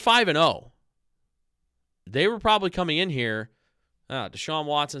 they're 5-0. They were probably coming in here. Deshaun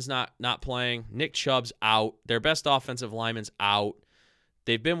Watson's not playing. Nick Chubb's out. Their best offensive lineman's out.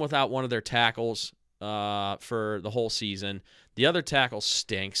 They've been without one of their tackles for the whole season. The other tackle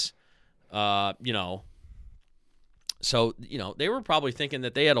stinks. So, they were probably thinking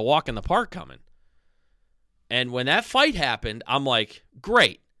that they had a walk in the park coming. And when that fight happened, I'm like,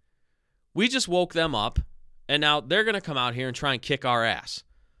 great. We just woke them up, and now they're going to come out here and try and kick our ass.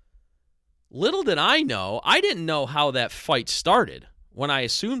 Little did I know, I didn't know how that fight started when I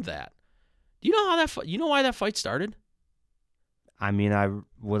assumed that. Do you know you know why that fight started? I mean,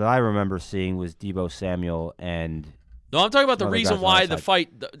 what I remember seeing was Deebo Samuel and... No, I'm talking about the reason why the fight,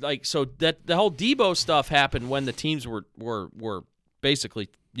 so that the whole Deebo stuff happened when the teams were basically,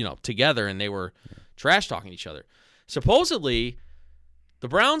 together and they were trash talking each other. Supposedly, the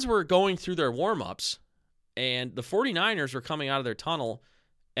Browns were going through their warm-ups and the 49ers were coming out of their tunnel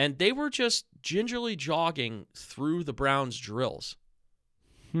and they were just gingerly jogging through the Browns' drills.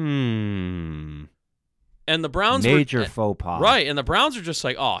 And the Browns Major faux pas. Right, and the Browns are just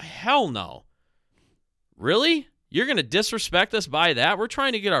like, oh, hell no. Really? You're going to disrespect us by that? We're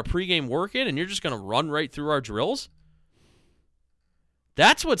trying to get our pregame work in, and you're just going to run right through our drills?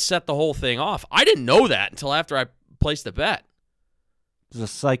 That's what set the whole thing off. I didn't know that until after I placed the bet. It was a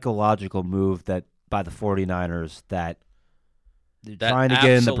psychological move by the 49ers that trying to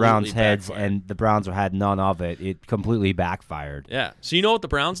get in the Browns' heads, and the Browns had none of it. It completely backfired. Yeah. So you know what the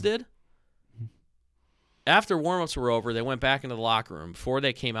Browns did? After warm-ups were over, they went back into the locker room. Before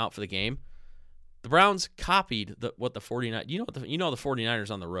they came out for the game, the Browns copied what the 49ers... You know the 49ers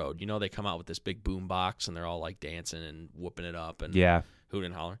on the road. They come out with this big boom box, and they're all like dancing and whooping it up and hooting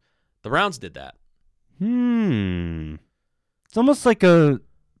and hollering. The Browns did that. It's almost like a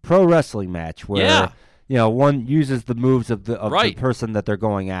pro wrestling match where... one uses the moves of the person that they're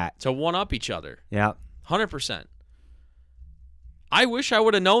going at to one up each other. Yeah, 100%. I wish I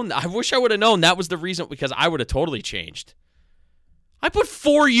would have known. I wish I would have known that was the reason, because I would have totally changed. I put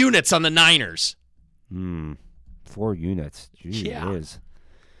 4 units on the Niners. 4 units. Jeez, yeah. It is.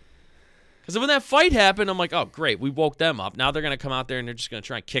 Because when that fight happened, I'm like, oh great, we woke them up. Now they're going to come out there and they're just going to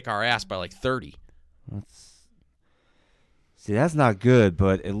try and kick our ass by like 30. That's not good.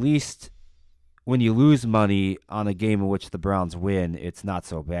 But at least when you lose money on a game in which the Browns win, it's not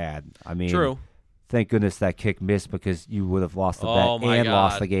so bad. I mean, true. Thank goodness that kick missed, because you would have lost the bet and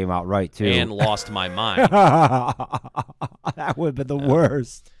lost the game outright, too. And lost my mind. That would have been the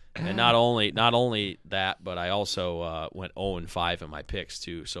worst. And not only that, but I also went 0-5 in my picks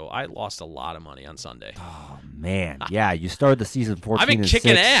too. So I lost a lot of money on Sunday. Oh man, yeah, you started the season 14 I've been and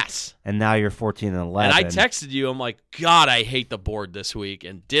kicking 6, ass. and now you're 14 and 11. And I texted you. I'm like, God, I hate the board this week.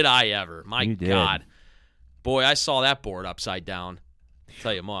 And did I ever? My You did. God, boy, I saw that board upside down.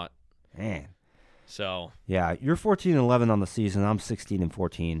 Tell you what. Man. So Yeah, you're 14 and 11 on the season. I'm 16 and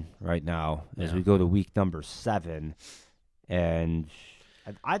 14 right now as we go to week number 7. And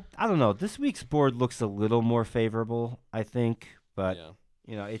I don't know. This week's board looks a little more favorable, I think. But,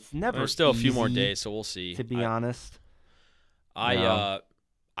 it's never there's still a few more easy, days, so we'll see. to be honest. I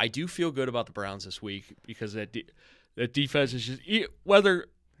do feel good about the Browns this week because that defense is just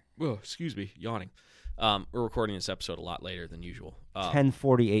excuse me, yawning. We're recording this episode a lot later than usual.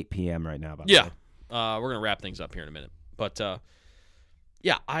 10:48 p.m. right now. By the way. We're gonna wrap things up here in a minute, but I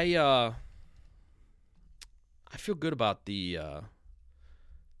feel good about the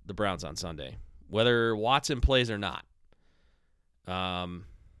Browns on Sunday, whether Watson plays or not.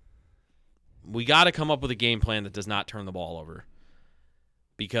 We got to come up with a game plan that does not turn the ball over,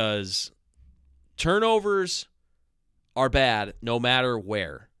 because turnovers are bad no matter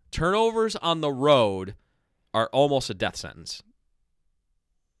where. Turnovers on the road are almost a death sentence.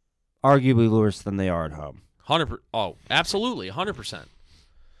 Arguably worse than they are at home. 100%. Oh, absolutely, 100%.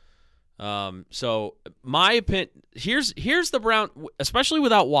 So my opinion, here's the Brown, especially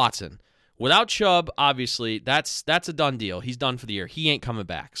without Watson, without Chubb. Obviously, that's a done deal. He's done for the year. He ain't coming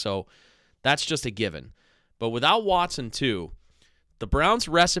back. So that's just a given. But without Watson too, the Browns'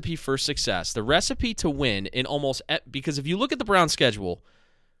 recipe for success, the recipe to win in almost, because if you look at the Browns' schedule,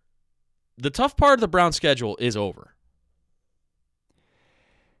 the tough part of the Browns' schedule is over.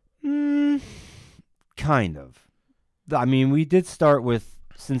 Kind of. I mean, we did start with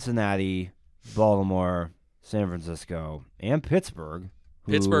Cincinnati, Baltimore, San Francisco, and Pittsburgh.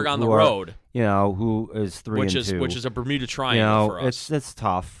 Pittsburgh on the who are, road, who is 3-2, which is a Bermuda Triangle for us. It's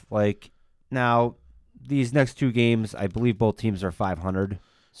tough. Like now, these next 2 games, I believe both teams are 500.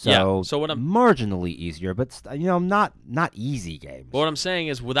 So so what I'm marginally easier, but not easy games. What I'm saying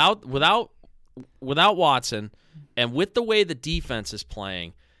is without Watson, and with the way the defense is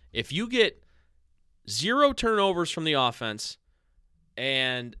playing, if you get 0 turnovers from the offense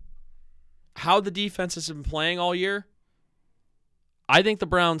and how the defense has been playing all year, I think the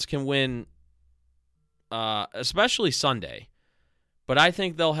Browns can win, especially Sunday. But I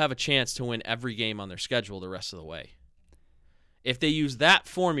think they'll have a chance to win every game on their schedule the rest of the way. If they use that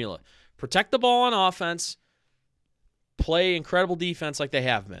formula, protect the ball on offense, play incredible defense like they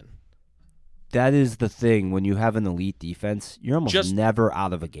have been. That is the thing. When you have an elite defense, you're almost never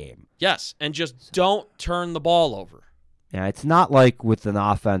out of a game. Yes, and just don't turn the ball over. Yeah, it's not like with an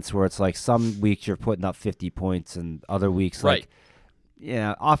offense where it's like some weeks you're putting up 50 points and other weeks right.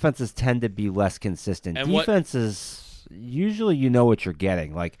 Offenses tend to be less consistent. And defenses, usually you know what you're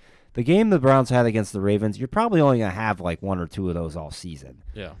getting. Like the game the Browns had against the Ravens, you're probably only going to have like 1 or 2 of those all season.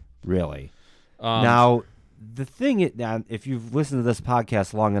 Yeah. Really. Now, the thing is, now, if you've listened to this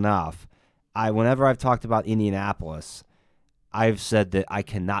podcast long enough, whenever I've talked about Indianapolis, I've said that I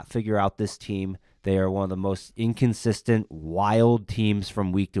cannot figure out this team. They are one of the most inconsistent, wild teams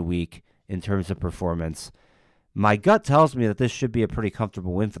from week to week in terms of performance. My gut tells me that this should be a pretty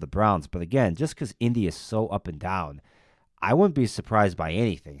comfortable win for the Browns. But again, just because Indy is so up and down, I wouldn't be surprised by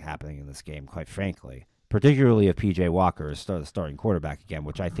anything happening in this game, quite frankly. Particularly if P.J. Walker is the starting quarterback again,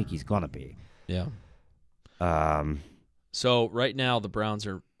 which I think he's going to be. Yeah. So right now the Browns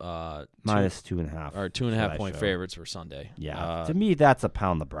are minus 2.5. Or 2.5 point favorites for Sunday. Yeah. To me, that's a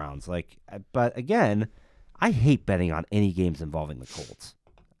pound the Browns. But again, I hate betting on any games involving the Colts.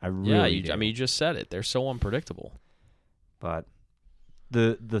 I really do. I mean, you just said it. They're so unpredictable. But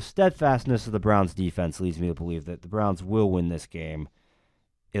the steadfastness of the Browns defense leads me to believe that the Browns will win this game.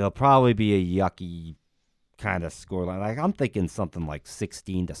 It'll probably be a yucky kind of scoreline. Like I'm thinking something like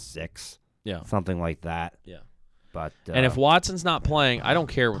 16-6. Yeah. Something like that. Yeah. But and if Watson's not playing, I don't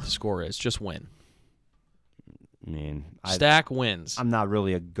care what the score is. Just win. I mean, Stack wins. I'm not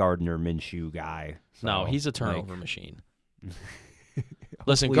really a Gardner Minshew guy. So, no, he's a turnover machine.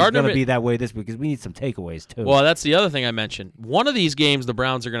 Listen, Gardner going to be that way this week because we need some takeaways too. Well, that's the other thing I mentioned. One of these games, the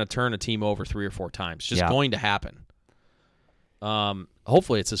Browns are going to turn a team over 3 or 4 times. Just going to happen.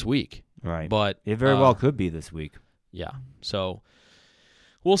 Hopefully, it's this week. Right, but it very well could be this week. Yeah. So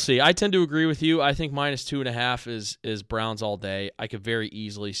we'll see. I tend to agree with you. I think minus 2.5 is Browns all day. I could very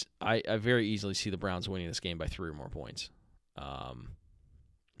easily, I very easily see the Browns winning this game by 3 or more points.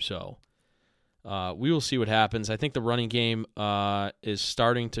 We will see what happens. I think the running game is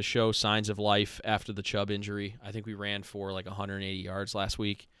starting to show signs of life after the Chubb injury. I think we ran for like 180 yards last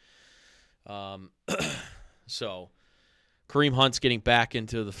week. So Kareem Hunt's getting back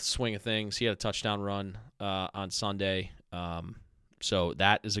into the swing of things. He had a touchdown run on Sunday. So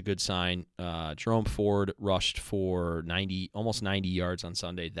that is a good sign. Jerome Ford rushed for almost 90 yards on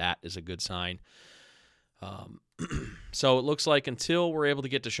Sunday. That is a good sign. So it looks like until we're able to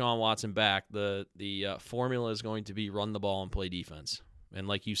get Deshaun Watson back, the formula is going to be run the ball and play defense. And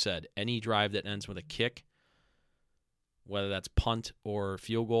like you said, any drive that ends with a kick, whether that's punt or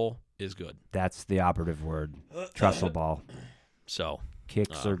field goal, is good. That's the operative word. Trestle ball. So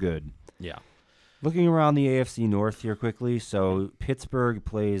Kicks are good. Yeah. Looking around the AFC North here quickly, so Pittsburgh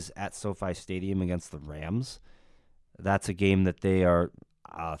plays at SoFi Stadium against the Rams. That's a game that they are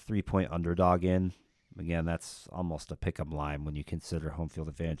a 3-point underdog in. Again, that's almost a pick-em line when you consider home field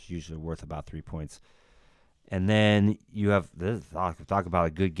advantage, usually worth about 3 points. And then you have this. Talk about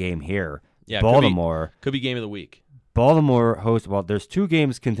a good game here. Yeah, Baltimore could be game of the week. Baltimore hosts. Well, there's two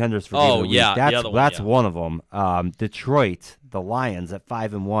games contenders for game of the week. Yeah, That's one of them. Detroit, the Lions at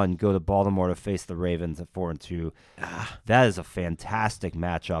 5-1, go to Baltimore to face the Ravens at 4-2. That is a fantastic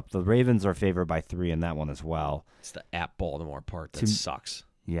matchup. The Ravens are favored by 3 in that one as well. It's the at Baltimore part that sucks.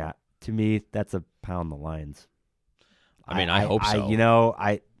 Yeah, to me, that's a pound the Lions. I mean, I hope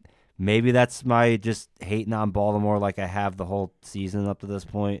so. Maybe that's my just hating on Baltimore like I have the whole season up to this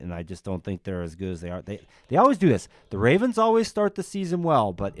point, and I just don't think they're as good as they are. They always do this. The Ravens always start the season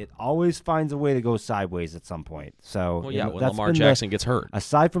well, but it always finds a way to go sideways at some point. So, when Lamar Jackson gets hurt.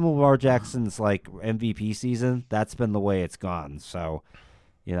 Aside from Lamar Jackson's MVP season, that's been the way it's gone. So,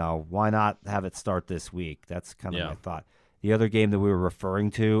 why not have it start this week? That's kind of my thought. The other game that we were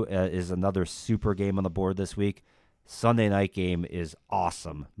referring to is another super game on the board this week. Sunday night game is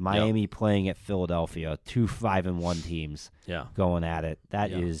awesome. Miami playing at Philadelphia, 2 5-1 teams going at it.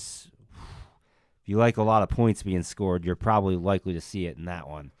 That is, if you like a lot of points being scored, you're probably likely to see it in that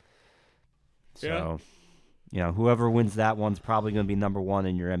one. So, whoever wins that one's probably going to be number one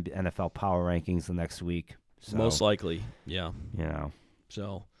in your NFL power rankings the next week. So, most likely, yeah.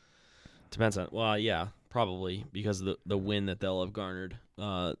 So, depends on, probably because of the win that they'll have garnered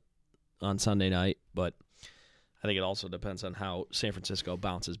on Sunday night, but I think it also depends on how San Francisco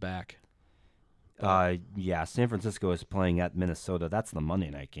bounces back. San Francisco is playing at Minnesota. That's the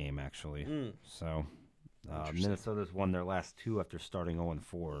Monday night game, actually. So Minnesota's won their last 2 after starting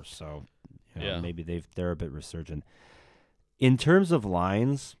 0-4. So maybe they're a bit resurgent. In terms of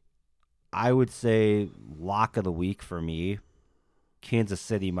lines, I would say lock of the week for me, Kansas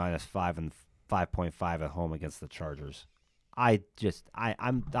City -5 and 5.5 at home against the Chargers. I'm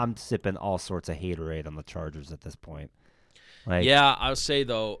sipping all sorts of haterade on the Chargers at this point. I'll say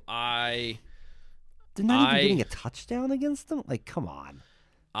though, they're not even getting a touchdown against them. Come on.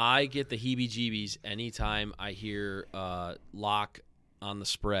 I get the heebie-jeebies anytime I hear lock on the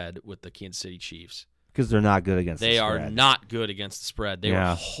spread with the Kansas City Chiefs because they're not good against. They the are spread. not good against the spread. They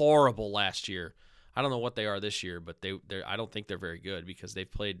were horrible last year. I don't know what they are this year, but I don't think they're very good because they've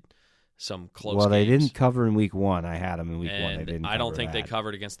played some close games. They didn't cover in week 1. I had them in week 1. They didn't. I don't think they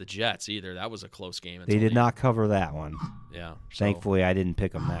covered against the Jets either. That was a close game. They did not cover that one. Yeah. Thankfully, I didn't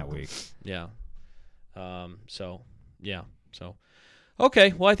pick them that week. Yeah.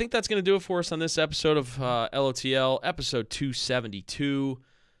 Okay. Well, I think that's going to do it for us on this episode of LOTL, episode 272.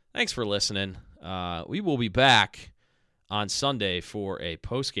 Thanks for listening. We will be back on Sunday for a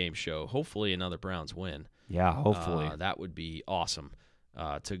post-game show. Hopefully, another Browns win. Yeah, hopefully. That would be awesome.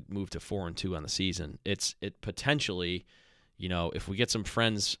 To move to 4-2 on the season. It potentially, if we get some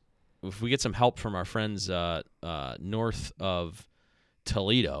help from our friends north of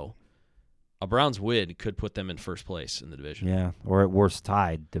Toledo, a Browns win could put them in first place in the division. Yeah, or at worst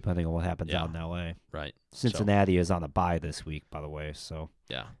tied, depending on what happens out in L.A. Right. Cincinnati is on a bye this week, by the way, so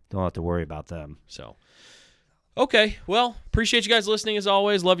don't have to worry about them. So, okay, well, appreciate you guys listening as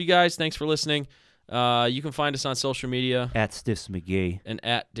always. Love you guys. Thanks for listening. You can find us on social media at Stiffs McGee and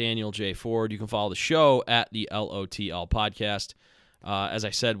at Daniel J. Ford. You can follow the show at the LOTL podcast. As I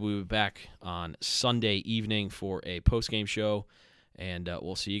said, we'll be back on Sunday evening for a post-game show, and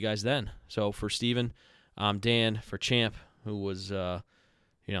we'll see you guys then. So for Steven, I'm Dan. For Champ, who was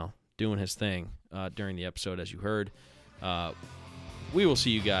doing his thing during the episode, as you heard, we will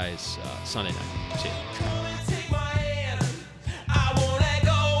see you guys Sunday night. See you.